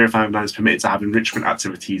 SCP-6059 is permitted to have enrichment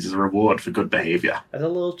activities as a reward for good behaviour. As a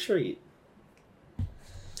little treat.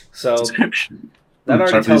 So, Description. that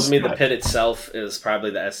already Sorry, tells please me go the ahead. pit itself is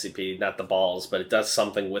probably the SCP, not the balls, but it does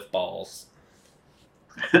something with balls.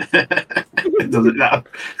 Does it now?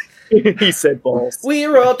 He said balls. We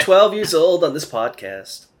are all 12 years old on this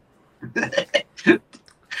podcast.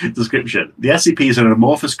 Description. The SCP is an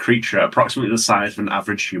amorphous creature approximately the size of an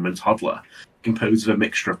average human toddler, composed of a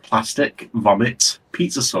mixture of plastic, vomit,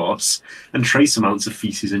 pizza sauce, and trace amounts of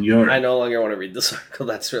feces and urine. I no longer want to read this article.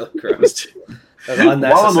 That's really gross. That's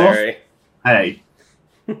unnecessary. Hey.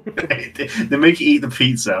 They make you eat the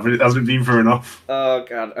pizza. I mean, it hasn't been for enough. Oh,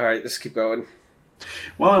 God. All right, let's keep going.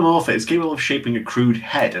 While amorphic, it's capable of shaping a crude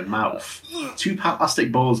head and mouth. 2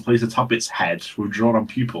 plastic balls placed atop its head with drawn-on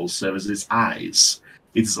pupils serve as its eyes.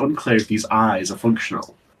 It is unclear if these eyes are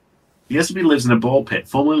functional. The SCP lives in a ball pit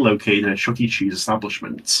formerly located in a Chuck E. Cheese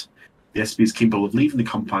establishment. The SCP is capable of leaving the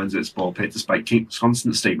confines of its ball pit despite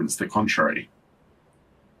constant statements to the contrary.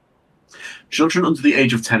 Children under the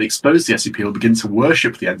age of 10 exposed to the SCP will begin to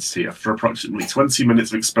worship the entity after approximately 20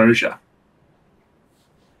 minutes of exposure.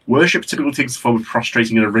 Worship typically takes the form of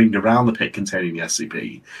prostrating in a ring around the pit containing the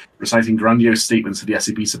SCP, reciting grandiose statements of the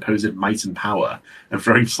SCP's supposed might and power, and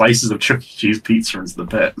throwing slices of Chuck E. Cheese pizza into the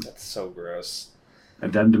pit. That's so gross.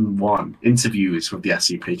 Addendum 1. Interviews with the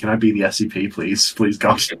SCP. Can I be the SCP, please? Please,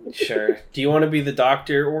 God. Sure. Do you want to be the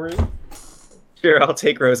doctor, Orin? Sure, I'll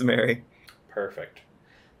take Rosemary. Perfect.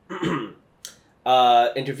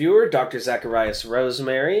 Interviewer, Dr. Zacharias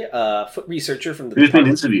Rosemary, foot researcher from the Who's been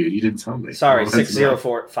Department... interviewed? You didn't tell me. Sorry, Oh, that's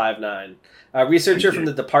 60459. Researcher Thank from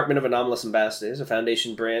you. the Department of Anomalous Ambassadors, a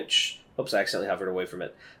Foundation branch... Oops, I accidentally hovered away from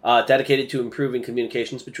it. Dedicated to improving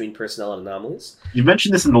communications between personnel and anomalies. You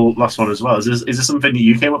mentioned this in the last one as well. Is this something that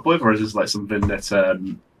you came up with, or is this like something that...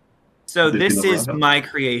 So They've this been is around. my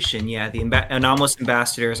creation. Yeah, the anomalous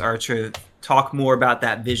ambassadors are to talk more about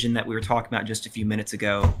that vision that we were talking about just a few minutes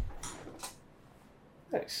ago.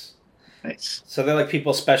 Nice. Nice. So they're like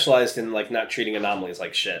people specialized in like not treating anomalies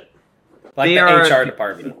like shit. Like They the are HR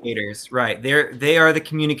department. Communicators, right? They are the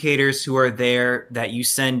communicators who are there that you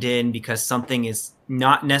send in because something is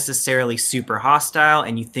not necessarily super hostile,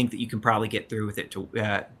 and you think that you can probably get through with it to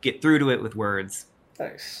get through to it with words.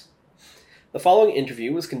 Nice. The following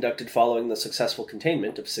interview was conducted following the successful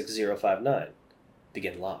containment of 6059.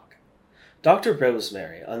 Begin log. Dr.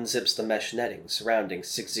 Rosemary unzips the mesh netting surrounding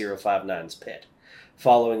 6059's pit.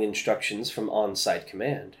 Following instructions from on-site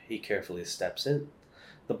command, he carefully steps in.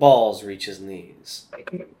 The balls reach his knees.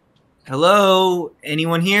 Hello,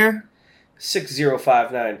 anyone here?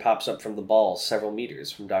 6059 pops up from the balls several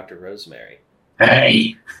meters from Dr. Rosemary.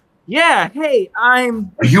 Hey, Yeah, hey,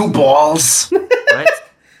 I'm. are you balls?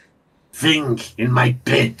 What? Think in my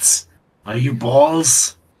pit. Are you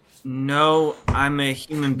balls? No, I'm a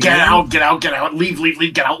human being. Get out, get out, get out. Leave, leave,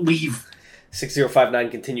 leave, get out, leave.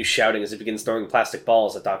 6059 continues shouting as he begins throwing plastic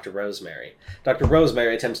balls at Dr. Rosemary. Dr.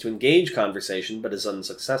 Rosemary attempts to engage conversation, but is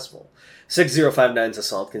unsuccessful. 6059's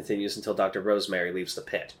assault continues until Dr. Rosemary leaves the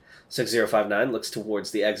pit. 6059 looks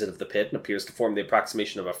towards the exit of the pit and appears to form the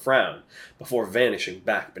approximation of a frown, before vanishing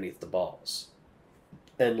back beneath the balls.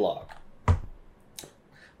 End log.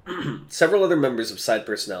 Several other members of side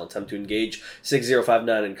personnel attempt to engage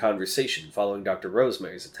 6059 in conversation following Dr.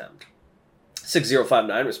 Rosemary's attempt.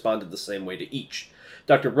 6059 responded the same way to each.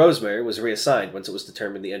 Dr. Rosemary was reassigned once it was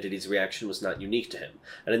determined the entity's reaction was not unique to him,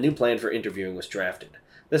 and a new plan for interviewing was drafted.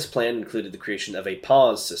 This plan included the creation of a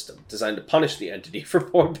pause system designed to punish the entity for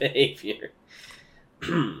poor behavior.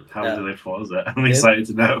 How do they pause it? I'm excited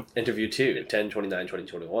to know. Interview 2,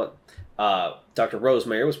 10/29/2021. Dr.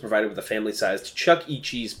 Rosemary was provided with a family-sized Chuck E.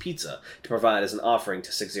 Cheese pizza to provide as an offering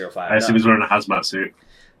to 6059. I assume he's wearing a hazmat suit.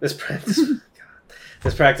 This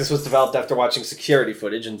practice was developed after watching security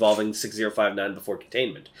footage involving 6059 before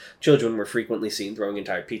containment. Children were frequently seen throwing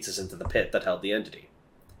entire pizzas into the pit that held the entity.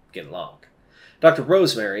 Begin log. Dr.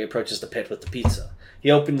 Rosemary approaches the pit with the pizza. He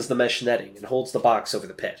opens the mesh netting and holds the box over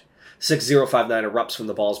the pit. 6059 erupts from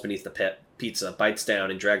the balls beneath the pizza, bites down,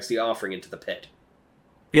 and drags the offering into the pit.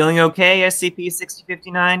 Feeling okay,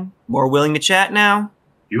 SCP-6059? More willing to chat now?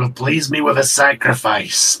 You have pleased me with a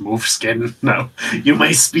sacrifice, Moofskin. No, you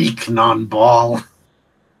may speak, non-ball.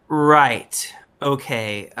 Right.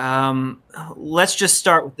 Okay. Let's just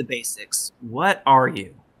start with the basics. What are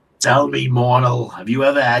you? Tell me, mortal, have you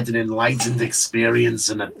ever had an enlightened experience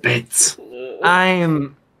in a pit?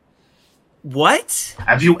 I'm... What?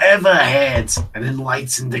 Have you ever had an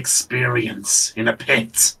enlightened experience in a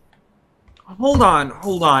pit? Hold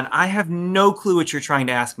on. I have no clue what you're trying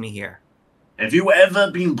to ask me here. Have you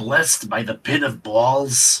ever been blessed by the pit of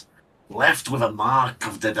balls? Left with a mark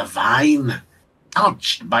of the divine?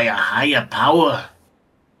 Touched by a higher power?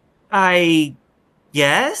 I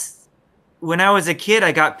guess? When I was a kid,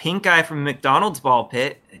 I got pink eye from a McDonald's ball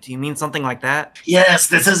pit. Do you mean something like that? Yes,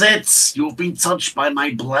 this is it. You've been touched by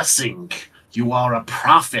my blessing. You are a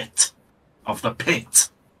prophet of the pit.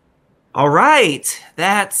 All right.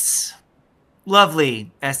 That's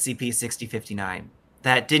lovely, SCP-6059.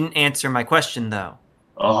 That didn't answer my question, though.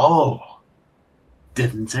 Oh,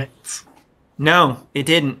 didn't it? No, it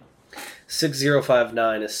didn't.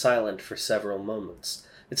 6059 is silent for several moments.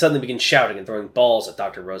 It suddenly begins shouting and throwing balls at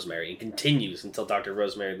Dr. Rosemary and continues until Dr.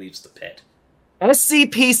 Rosemary leaves the pit.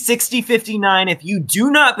 SCP-6059, if you do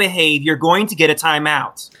not behave, you're going to get a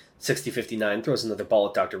timeout. 6059 throws another ball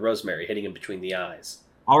at Dr. Rosemary, hitting him between the eyes.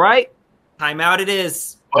 All right, timeout it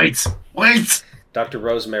is. Wait! Dr.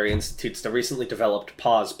 Rosemary institutes the recently developed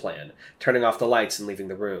pause plan, turning off the lights and leaving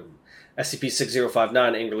the room.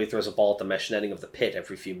 SCP-6059 angrily throws a ball at the mesh netting of the pit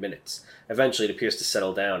every few minutes. Eventually, it appears to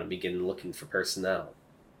settle down and begin looking for personnel.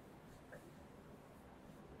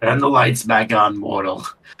 Turn the lights back on, mortal.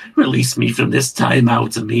 Release me from this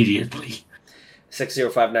timeout immediately.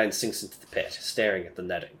 6059 sinks into the pit, staring at the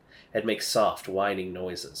netting. It makes soft, whining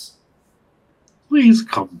noises. Please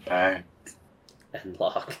come back. End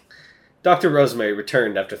log. Dr. Rosemary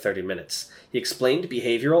returned after 30 minutes. He explained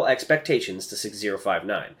behavioral expectations to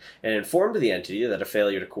 6059 and informed the entity that a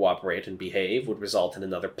failure to cooperate and behave would result in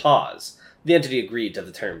another pause. The entity agreed to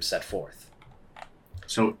the terms set forth.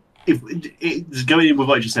 So, if going in with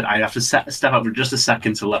what you just said, I have to step up for just a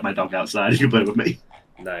second to let my dog outside. You play with me.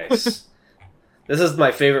 Nice. This is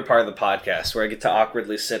my favorite part of the podcast, where I get to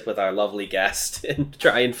awkwardly sit with our lovely guest and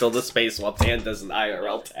try and fill the space while Dan does an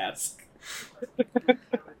IRL task.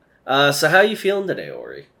 So how are you feeling today,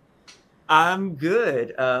 Ori? I'm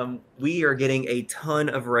good. We are getting a ton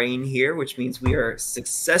of rain here, which means we are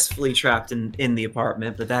successfully trapped in the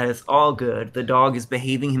apartment, but that is all good. The dog is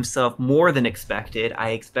behaving himself more than expected. I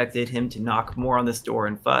expected him to knock more on this door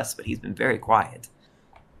and fuss, but he's been very quiet.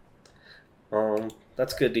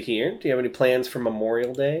 That's good to hear. Do you have any plans for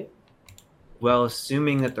Memorial Day? Well,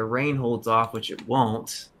 assuming that the rain holds off, which it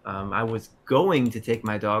won't, I was going to take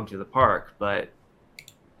my dog to the park, but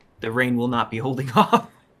the rain will not be holding off.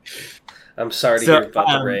 I'm sorry to hear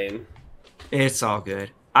about the rain. It's all good.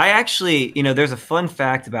 I actually, there's a fun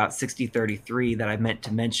fact about 6033 that I meant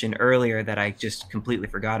to mention earlier that I just completely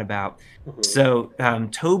forgot about. Mm-hmm. So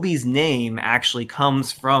Toby's name actually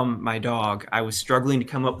comes from my dog. I was struggling to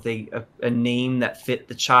come up with a name that fit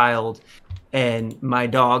the child, and my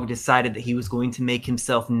dog decided that he was going to make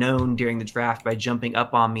himself known during the draft by jumping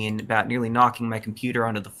up on me and about nearly knocking my computer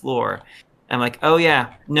onto the floor. I'm like, oh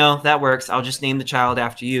yeah, no, that works. I'll just name the child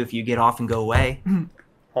after you if you get off and go away.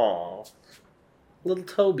 Aw. Little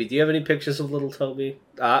Toby. Do you have any pictures of little Toby?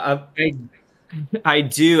 I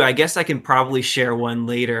do. I guess I can probably share one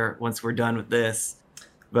later once we're done with this.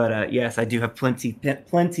 But yes, I do have plenty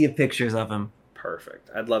of pictures of him. Perfect.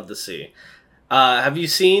 I'd love to see. Have you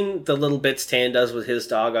seen the little bits Tan does with his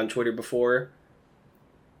dog on Twitter before?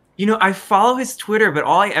 I follow his Twitter, but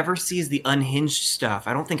all I ever see is the unhinged stuff.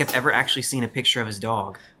 I don't think I've ever actually seen a picture of his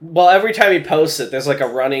dog. Well, every time he posts it, there's like a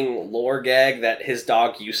running lore gag that his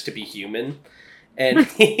dog used to be human. And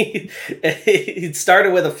he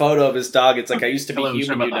started with a photo of his dog. It's like, I used to be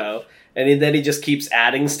human, And then he just keeps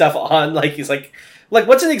adding stuff on. Like, he's like,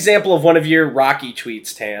 what's an example of one of your Rocky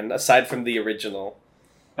tweets, Tan, aside from the original?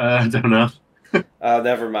 I don't know.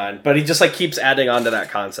 Never mind. But he just like keeps adding on to that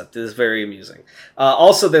concept. It is very amusing.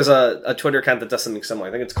 Also, there's a Twitter account that does something similar.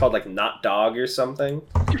 I think it's called like Not Dog or something.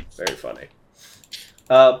 Very funny.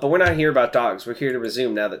 But we're not here about dogs. We're here to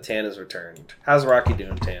resume now that Tan has returned. How's Rocky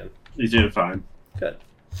doing, Tan? He's doing fine. Good.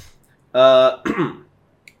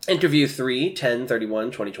 Interview 3,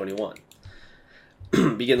 10/31/2021.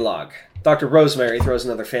 Begin log. Dr. Rosemary throws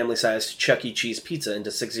another family-sized Chuck E. Cheese pizza into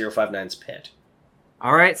 6059's pit.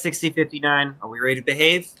 All right, 6059. Are we ready to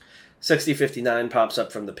behave? 6059 pops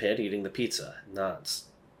up from the pit, eating the pizza. Nods.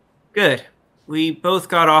 Good. We both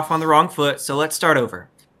got off on the wrong foot, so let's start over.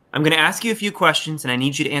 I'm going to ask you a few questions, and I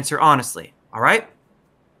need you to answer honestly. All right?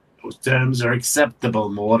 Those terms are acceptable,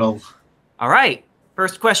 mortal. All right.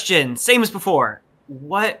 First question, same as before.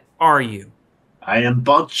 What are you? I am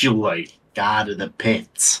Botulite, god of the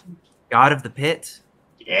pit. God of the pit?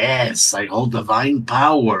 Yes, I hold divine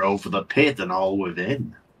power over the pit and all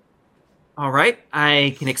within. All right,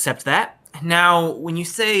 I can accept that. Now, when you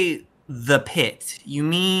say the pit, you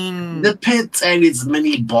mean... The pit and its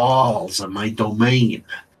many balls are my domain.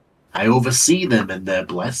 I oversee them and their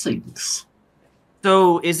blessings.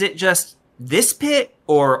 So, is it just this pit,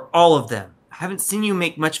 or all of them? I haven't seen you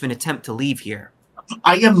make much of an attempt to leave here.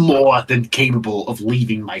 I am more than capable of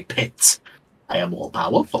leaving my pit. I am all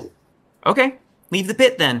powerful. Okay, leave the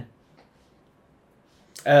pit then.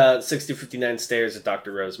 6059 stares at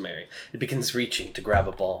Dr. Rosemary. It begins reaching to grab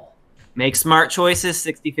a ball. Make smart choices,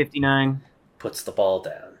 6059. Puts the ball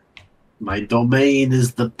down. My domain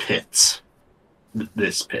is the pit.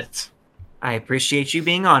 This pit. I appreciate you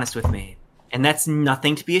being honest with me. And that's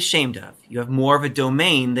nothing to be ashamed of. You have more of a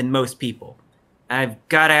domain than most people. I've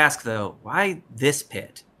got to ask, though, why this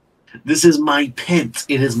pit? This is my pit.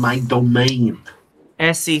 It is my domain.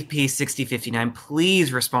 SCP-6059,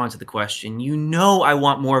 please respond to the question. You know I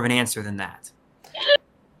want more of an answer than that.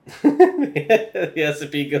 The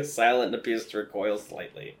SCP goes silent and appears to recoil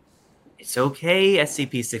slightly. It's okay,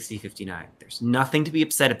 SCP-6059. There's nothing to be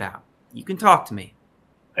upset about. You can talk to me.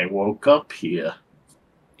 I woke up here.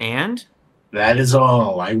 And? That is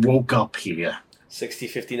all. I woke up here.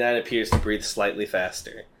 6059 appears to breathe slightly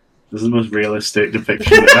faster. This is the most realistic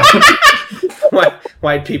depiction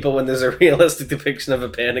White people when there's a realistic depiction of a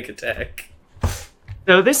panic attack.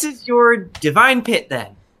 So this is your divine pit,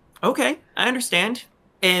 then? Okay, I understand.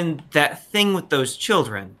 And that thing with those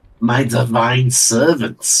children. My divine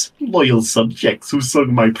servants. Loyal subjects who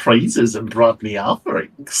sung my praises and brought me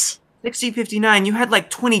offerings. 6059, you had like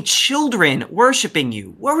 20 children worshipping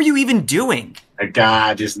you. What were you even doing? A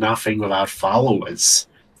god is nothing without followers.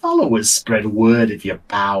 Followers spread word of your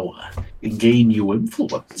power and gain you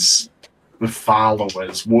influence. With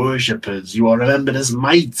followers, worshippers, you are remembered as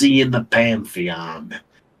mighty in the pantheon.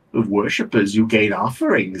 With worshippers, you gain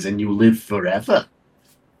offerings and you live forever.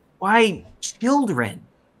 Why children?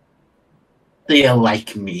 They are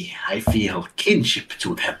like me. I feel kinship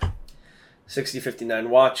to them. 6059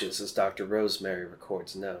 watches as Dr. Rosemary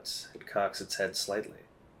records notes. It cocks its head slightly.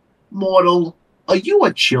 Mortal, are you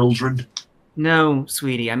a children? No,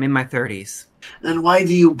 sweetie, I'm in my 30s. Then why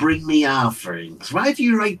do you bring me offerings? Why do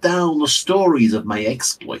you write down the stories of my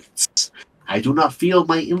exploits? I do not feel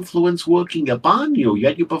my influence working upon you,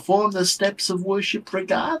 yet you perform the steps of worship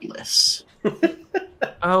regardless.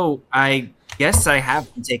 Oh, I guess I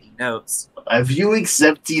have been taking notes. Have you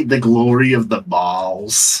accepted the glory of the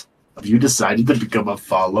balls? Have you decided to become a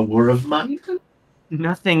follower of mine?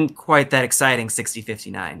 Nothing quite that exciting,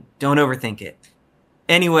 6059. Don't overthink it.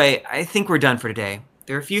 Anyway, I think we're done for today.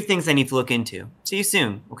 There are a few things I need to look into. See you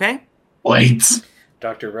soon, okay? Wait.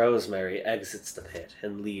 Dr. Rosemary exits the pit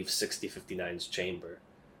and leaves 6059's chamber.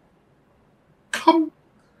 Come.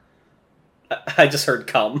 I just heard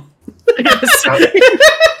come.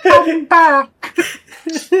 Come back.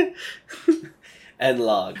 End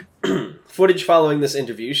log. Footage following this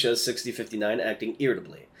interview shows 6059 acting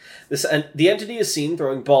irritably. The entity is seen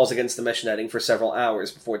throwing balls against the mesh netting for several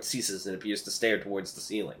hours before it ceases and appears to stare towards the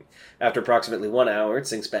ceiling. After approximately 1 hour, it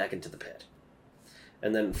sinks back into the pit.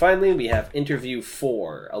 And then finally, we have Interview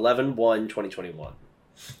 4, 11/1/2021.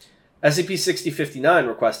 SCP-6059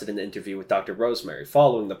 requested an interview with Dr. Rosemary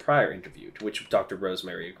following the prior interview, to which Dr.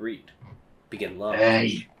 Rosemary agreed. Begin log.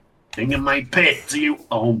 Hey, thing in my pit. Do you?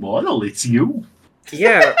 Oh, mortal, it's you.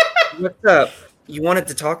 Yeah, what's up? You wanted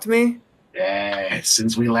to talk to me?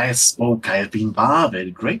 Since we last spoke, I have been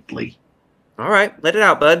bothered greatly. Alright, let it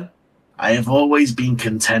out, bud. I have always been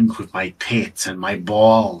content with my pit and my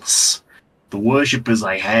balls. The worshippers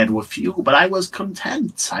I had were few, but I was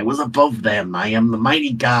content. I was above them. I am the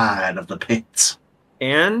mighty god of the pit.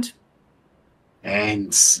 And?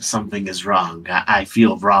 And something is wrong. I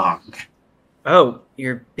feel wrong. Oh,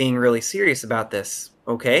 you're being really serious about this.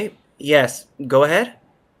 Okay. Yes, go ahead.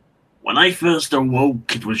 When I first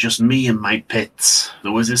awoke, it was just me and my pets.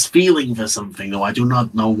 There was this feeling for something, though I do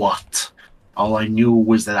not know what. All I knew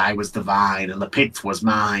was that I was divine, and the pit was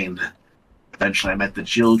mine. Eventually I met the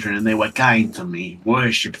children, and they were kind to me,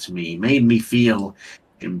 worshipped me, made me feel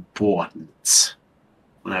important.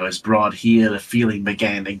 When I was brought here, the feeling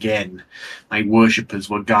began again. My worshippers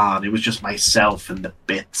were gone. It was just myself and the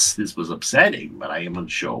bits. This was upsetting, but I am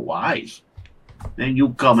unsure why. Then you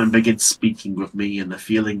come and begin speaking with me, and the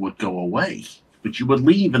feeling would go away. But you would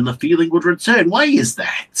leave, and the feeling would return. Why is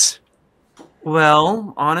that?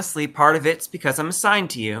 Well, honestly, part of it's because I'm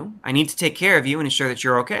assigned to you. I need to take care of you and ensure that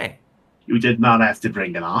you're okay. You did not have to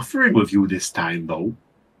bring an offering with you this time, though.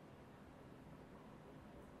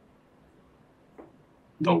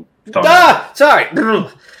 No. Sorry!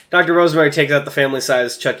 Dr. Rosemary takes out the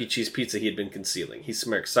family-sized Chuck E. Cheese pizza he had been concealing. He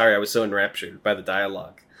smirks. Sorry, I was so enraptured by the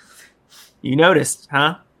dialogue. You noticed,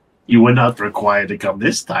 huh? You were not required to come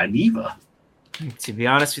this time, either. To be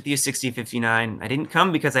honest with you, 6059, I didn't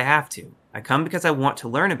come because I have to. I come because I want to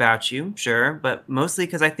learn about you, sure, but mostly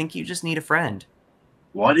because I think you just need a friend.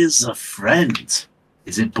 What is a friend?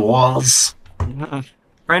 Is it balls?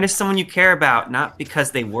 Friend is someone you care about, not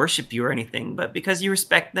because they worship you or anything, but because you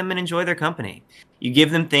respect them and enjoy their company. You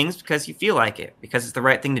give them things because you feel like it, because it's the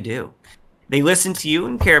right thing to do. They listen to you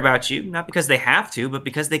and care about you, not because they have to, but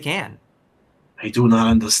because they can. I do not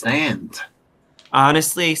understand.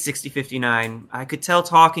 Honestly, 6059, I could tell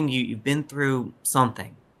talking to you, you've been through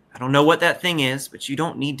something. I don't know what that thing is, but you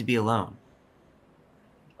don't need to be alone.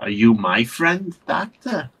 Are you my friend,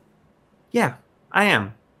 Doctor? Yeah, I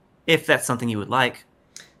am. If that's something you would like.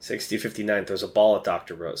 6059 throws a ball at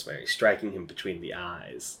Dr. Rosemary, striking him between the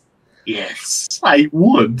eyes. Yes, I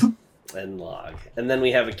would. And log. And then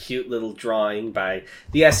we have a cute little drawing by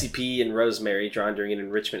the SCP and Rosemary drawn during an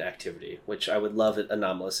enrichment activity, which I would love it,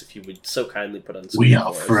 Anomalous, if you would so kindly put on screen. We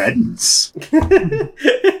are friends.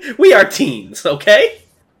 We are teens, okay?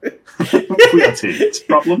 We are teens.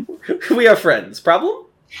 Problem? We are friends. Problem?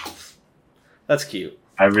 That's cute.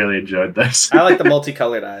 I really enjoyed this. I like the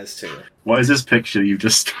multicolored eyes, too. What is this picture you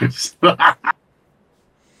just...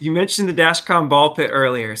 You mentioned the Dashcom ball pit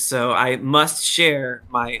earlier, so I must share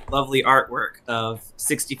my lovely artwork of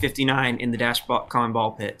 6059 in the Dashcom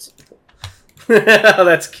ball pit.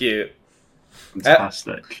 That's cute.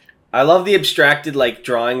 Fantastic. I love the abstracted,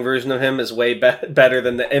 drawing version of him is way better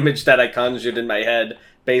than the image that I conjured in my head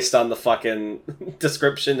based on the fucking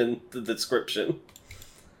description and the description.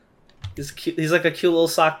 He's cute. He's like a cute little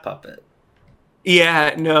sock puppet.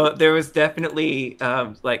 Yeah, no, there was definitely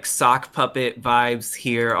sock puppet vibes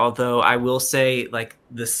here. Although I will say,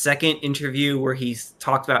 the second interview where he's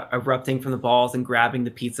talked about erupting from the balls and grabbing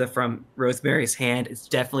the pizza from Rosemary's hand, it's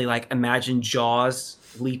definitely imagine Jaws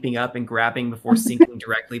leaping up and grabbing before sinking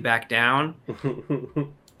directly back down.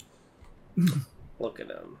 Look at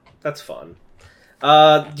him. That's fun.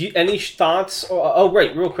 Any thoughts?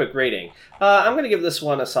 Right, real quick rating. I'm gonna give this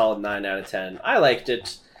one a solid 9 out of 10. I liked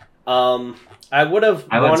it. I liked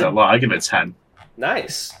it a lot. I give it 10.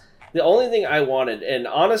 Nice. The only thing I wanted, and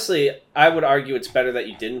honestly, I would argue it's better that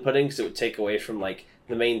you didn't put in because it would take away from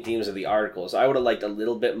the main themes of the articles. I would have liked a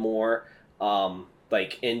little bit more,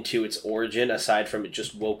 into its origin aside from it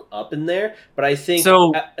just woke up in there. But I think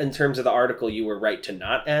in terms of the article, you were right to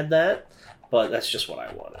not add that. But that's just what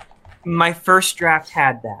I wanted. My first draft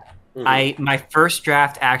had that. Mm-hmm. My first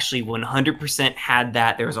draft actually 100% had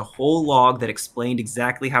that. There was a whole log that explained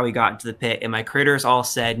exactly how he got into the pit, and my critters all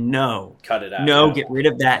said, no. Cut it out. No, get rid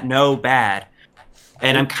of that. No, bad.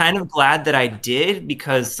 And I'm kind of glad that I did,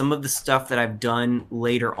 because some of the stuff that I've done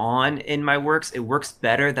later on in my works, it works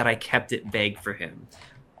better that I kept it vague for him.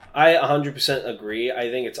 I 100% agree. I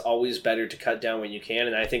think it's always better to cut down when you can,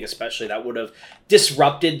 and I think especially that would have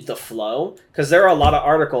disrupted the flow, because there are a lot of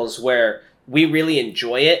articles where we really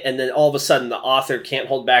enjoy it, and then all of a sudden the author can't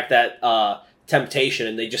hold back that temptation,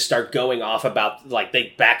 and they just start going off about,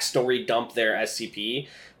 they backstory dump their SCP,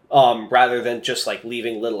 rather than just,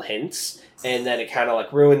 leaving little hints, and then it kind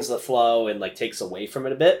of, ruins the flow and, takes away from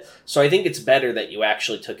it a bit. So I think it's better that you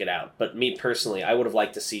actually took it out. But me, personally, I would have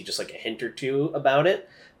liked to see just, a hint or two about it.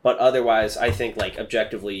 But otherwise, I think,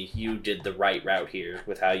 objectively, you did the right route here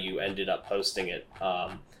with how you ended up posting it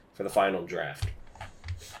for the final draft.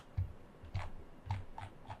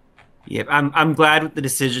 Yep, I'm glad with the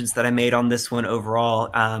decisions that I made on this one overall.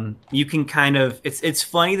 You can kind of it's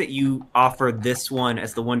funny that you offer this one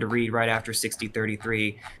as the one to read right after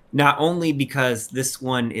 6033, not only because this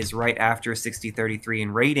one is right after 6033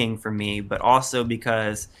 in rating for me, but also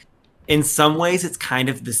because in some ways, it's kind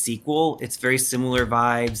of the sequel. It's very similar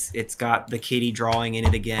vibes. It's got the kitty drawing in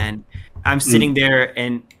it again. I'm sitting there,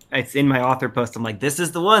 and it's in my author post. I'm like, this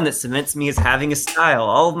is the one that cements me as having a style.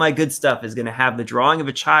 All of my good stuff is going to have the drawing of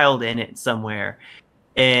a child in it somewhere.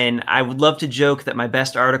 And I would love to joke that my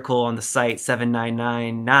best article on the site,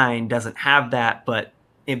 7999, doesn't have that, but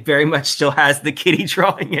it very much still has the kitty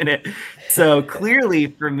drawing in it. So clearly,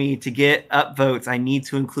 for me to get upvotes, I need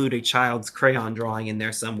to include a child's crayon drawing in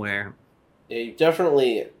there somewhere. Yeah, you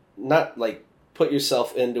definitely not like put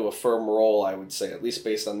yourself into a firm role, I would say, at least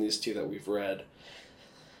based on these two that we've read.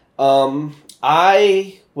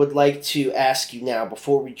 I would like to ask you now,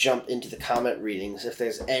 before we jump into the comment readings, if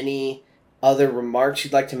there's any other remarks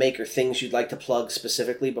you'd like to make or things you'd like to plug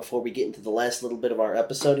specifically before we get into the last little bit of our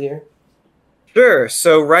episode here. Sure.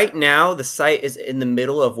 So right now, the site is in the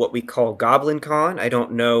middle of what we call Goblin Con. I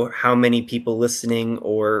don't know how many people listening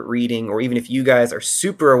or reading, or even if you guys are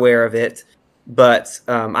super aware of it, but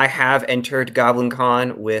I have entered Goblin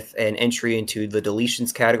Con with an entry into the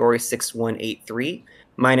deletions category 6183.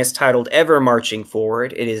 Mine is titled Ever Marching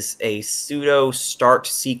Forward. It is a pseudo-start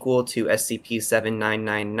sequel to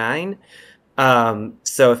SCP-7999.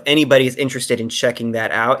 So if anybody is interested in checking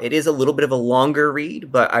that out, it is a little bit of a longer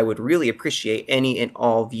read, but I would really appreciate any and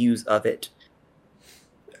all views of it.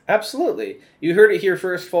 Absolutely. You heard it here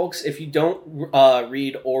first, folks. If you don't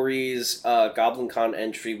read Ori's Goblin Con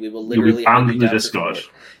entry, we will literally You'll be banned have in you the down Discord.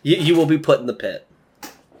 you will be put in the pit.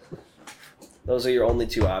 Those are your only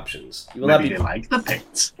two options. You will Maybe not they like the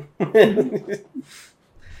pits. be.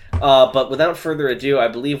 But without further ado, I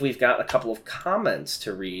believe we've got a couple of comments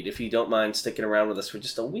to read. If you don't mind sticking around with us for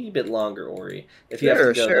just a wee bit longer, Ori. If you have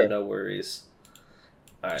to go, Sure. no worries.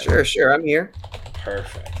 All right. Sure, I'm here.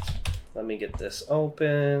 Perfect. Let me get this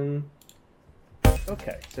open.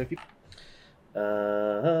 Okay, so if you...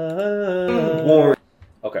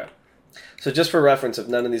 Okay. So just for reference, if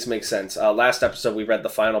none of these make sense, last episode we read the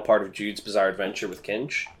final part of Jude's Bizarre Adventure with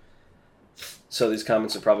Kinch. So these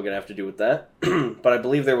comments are probably going to have to do with that. But I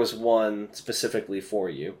believe there was one specifically for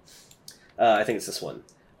you. I think it's this one.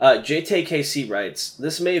 JTKC writes,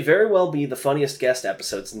 "This may very well be the funniest guest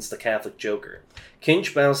episode since the Catholic Joker.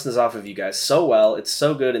 Kinch bounces off of you guys so well, it's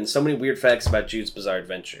so good, and so many weird facts about Jude's Bizarre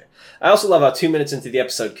Adventure. I also love how 2 minutes into the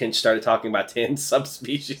episode, Kinch started talking about 10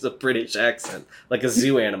 subspecies of British accent, like a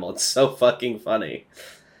zoo animal. It's so fucking funny.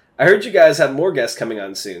 I heard you guys have more guests coming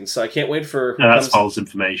on soon, so I can't wait for... No, that's false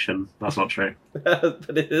information. That's not true.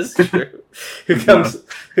 But it is true.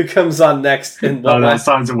 Who comes on next? And No, it's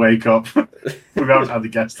time to wake up. We haven't had the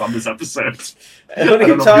guest on this episode. What are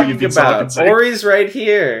you talking about? Ori's right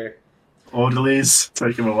here. Orderlies,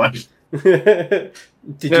 take him away.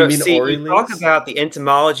 Did you mean Ori? We talk about the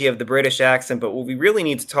etymology of the British accent, but what we really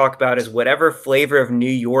need to talk about is whatever flavor of New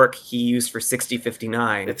York he used for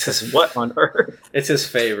 6059. It's his, what on earth? It's his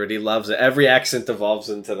favorite. He loves it. Every accent evolves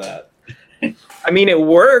into that. I mean, it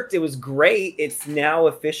worked. It was great. It's now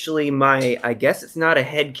officially my... I guess it's not a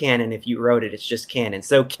headcanon if you wrote it. It's just canon.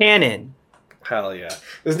 So, canon. Hell yeah.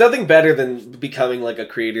 There's nothing better than becoming like a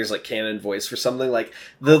creator's like canon voice for something. Like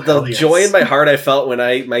the joy in my heart I felt when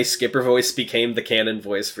my Skipper voice became the canon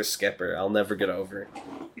voice for Skipper. I'll never get over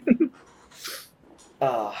it.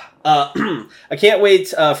 I can't wait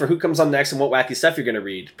for who comes on next and what wacky stuff you're going to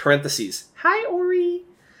read. Parentheses. Hi, Ori.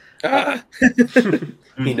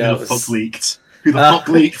 He knows. Who the fuck leaked? Who the fuck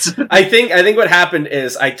leaked? I think what happened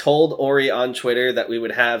is I told Ori on Twitter that we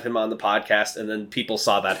would have him on the podcast, and then people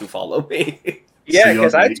saw that who follow me. Yeah,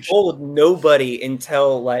 because I told nobody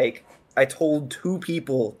until like I told 2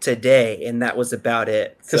 people today, and that was about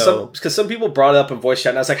it. Because some people brought it up in voice chat,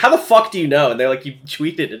 and I was like, "How the fuck do you know?" And they're like, "You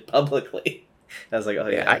tweeted it publicly." I was like, "Oh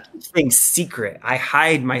yeah." I keep things secret. I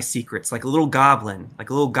hide my secrets like a little goblin, like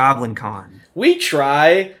a little goblin con. We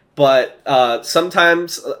try, but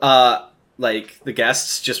sometimes like the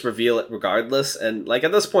guests just reveal it regardless, and like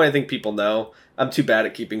at this point, I think people know. I'm too bad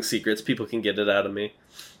at keeping secrets. People can get it out of me.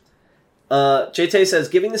 JT says,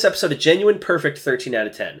 "Giving this episode a genuine perfect 13 out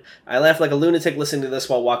of 10. I laughed like a lunatic listening to this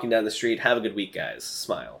while walking down the street. Have a good week, guys.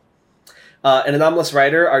 Smile." An anomalous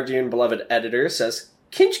writer, our dear and beloved editor, says,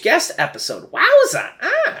 "Kinch guest episode. Wowza!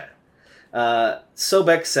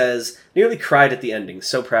 Sobek says, "Nearly cried at the ending.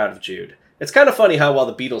 So proud of Jude. It's kind of funny how well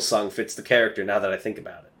the Beatles song fits the character now that I think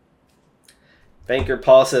about it." Banker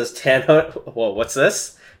Paul says, Whoa, what's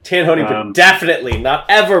this? Tanhoney would definitely not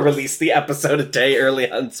ever release the episode a day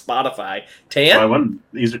early on Spotify. Tan? I wouldn't.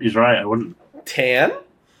 He's right, I wouldn't. Tan?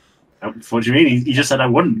 What do you mean? He just said I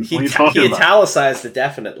wouldn't. What are you talking about? He italicized it,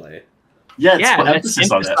 definitely. Yeah, that's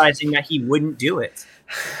emphasizing that he wouldn't do it.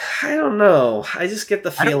 I don't know. I just get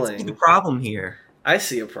the feeling. I don't see the problem here. I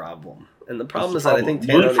see a problem. And the problem is that I think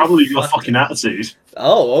You're Tanoni probably your fucked fucking it. attitude.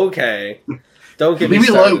 Oh, okay. Don't get me Leave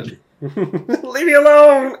me started. Leave me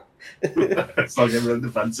alone! It's not getting really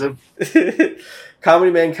defensive.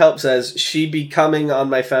 Comedy Man Kelp says, she be coming on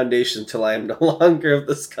my foundation till I am no longer of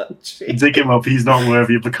this country. Dig him up. He's not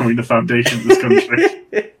worthy of becoming the foundation of this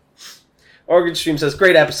country. Organ Stream says,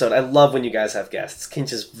 great episode. I love when you guys have guests.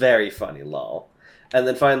 Kinch is very funny, lol. And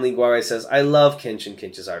then finally, Guare says, I love Kinch and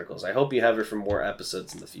Kinch's articles. I hope you have her for more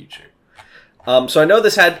episodes in the future. So I know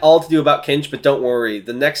this had all to do about Kinch, but don't worry.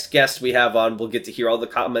 The next guest we have on will get to hear all the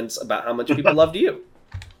comments about how much people loved you.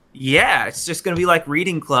 Yeah, it's just going to be like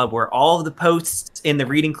Reading Club, where all of the posts in the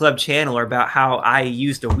Reading Club channel are about how I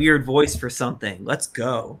used a weird voice for something. Let's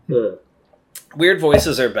go. Weird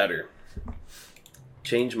voices are better.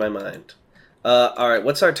 Change my mind. All right,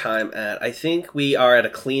 what's our time at? I think we are at a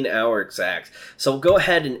clean hour exact. So we'll go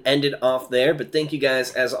ahead and end it off there. But thank you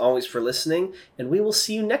guys, as always, for listening. And we will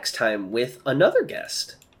see you next time with another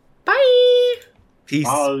guest. Bye! Peace.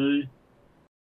 Bye.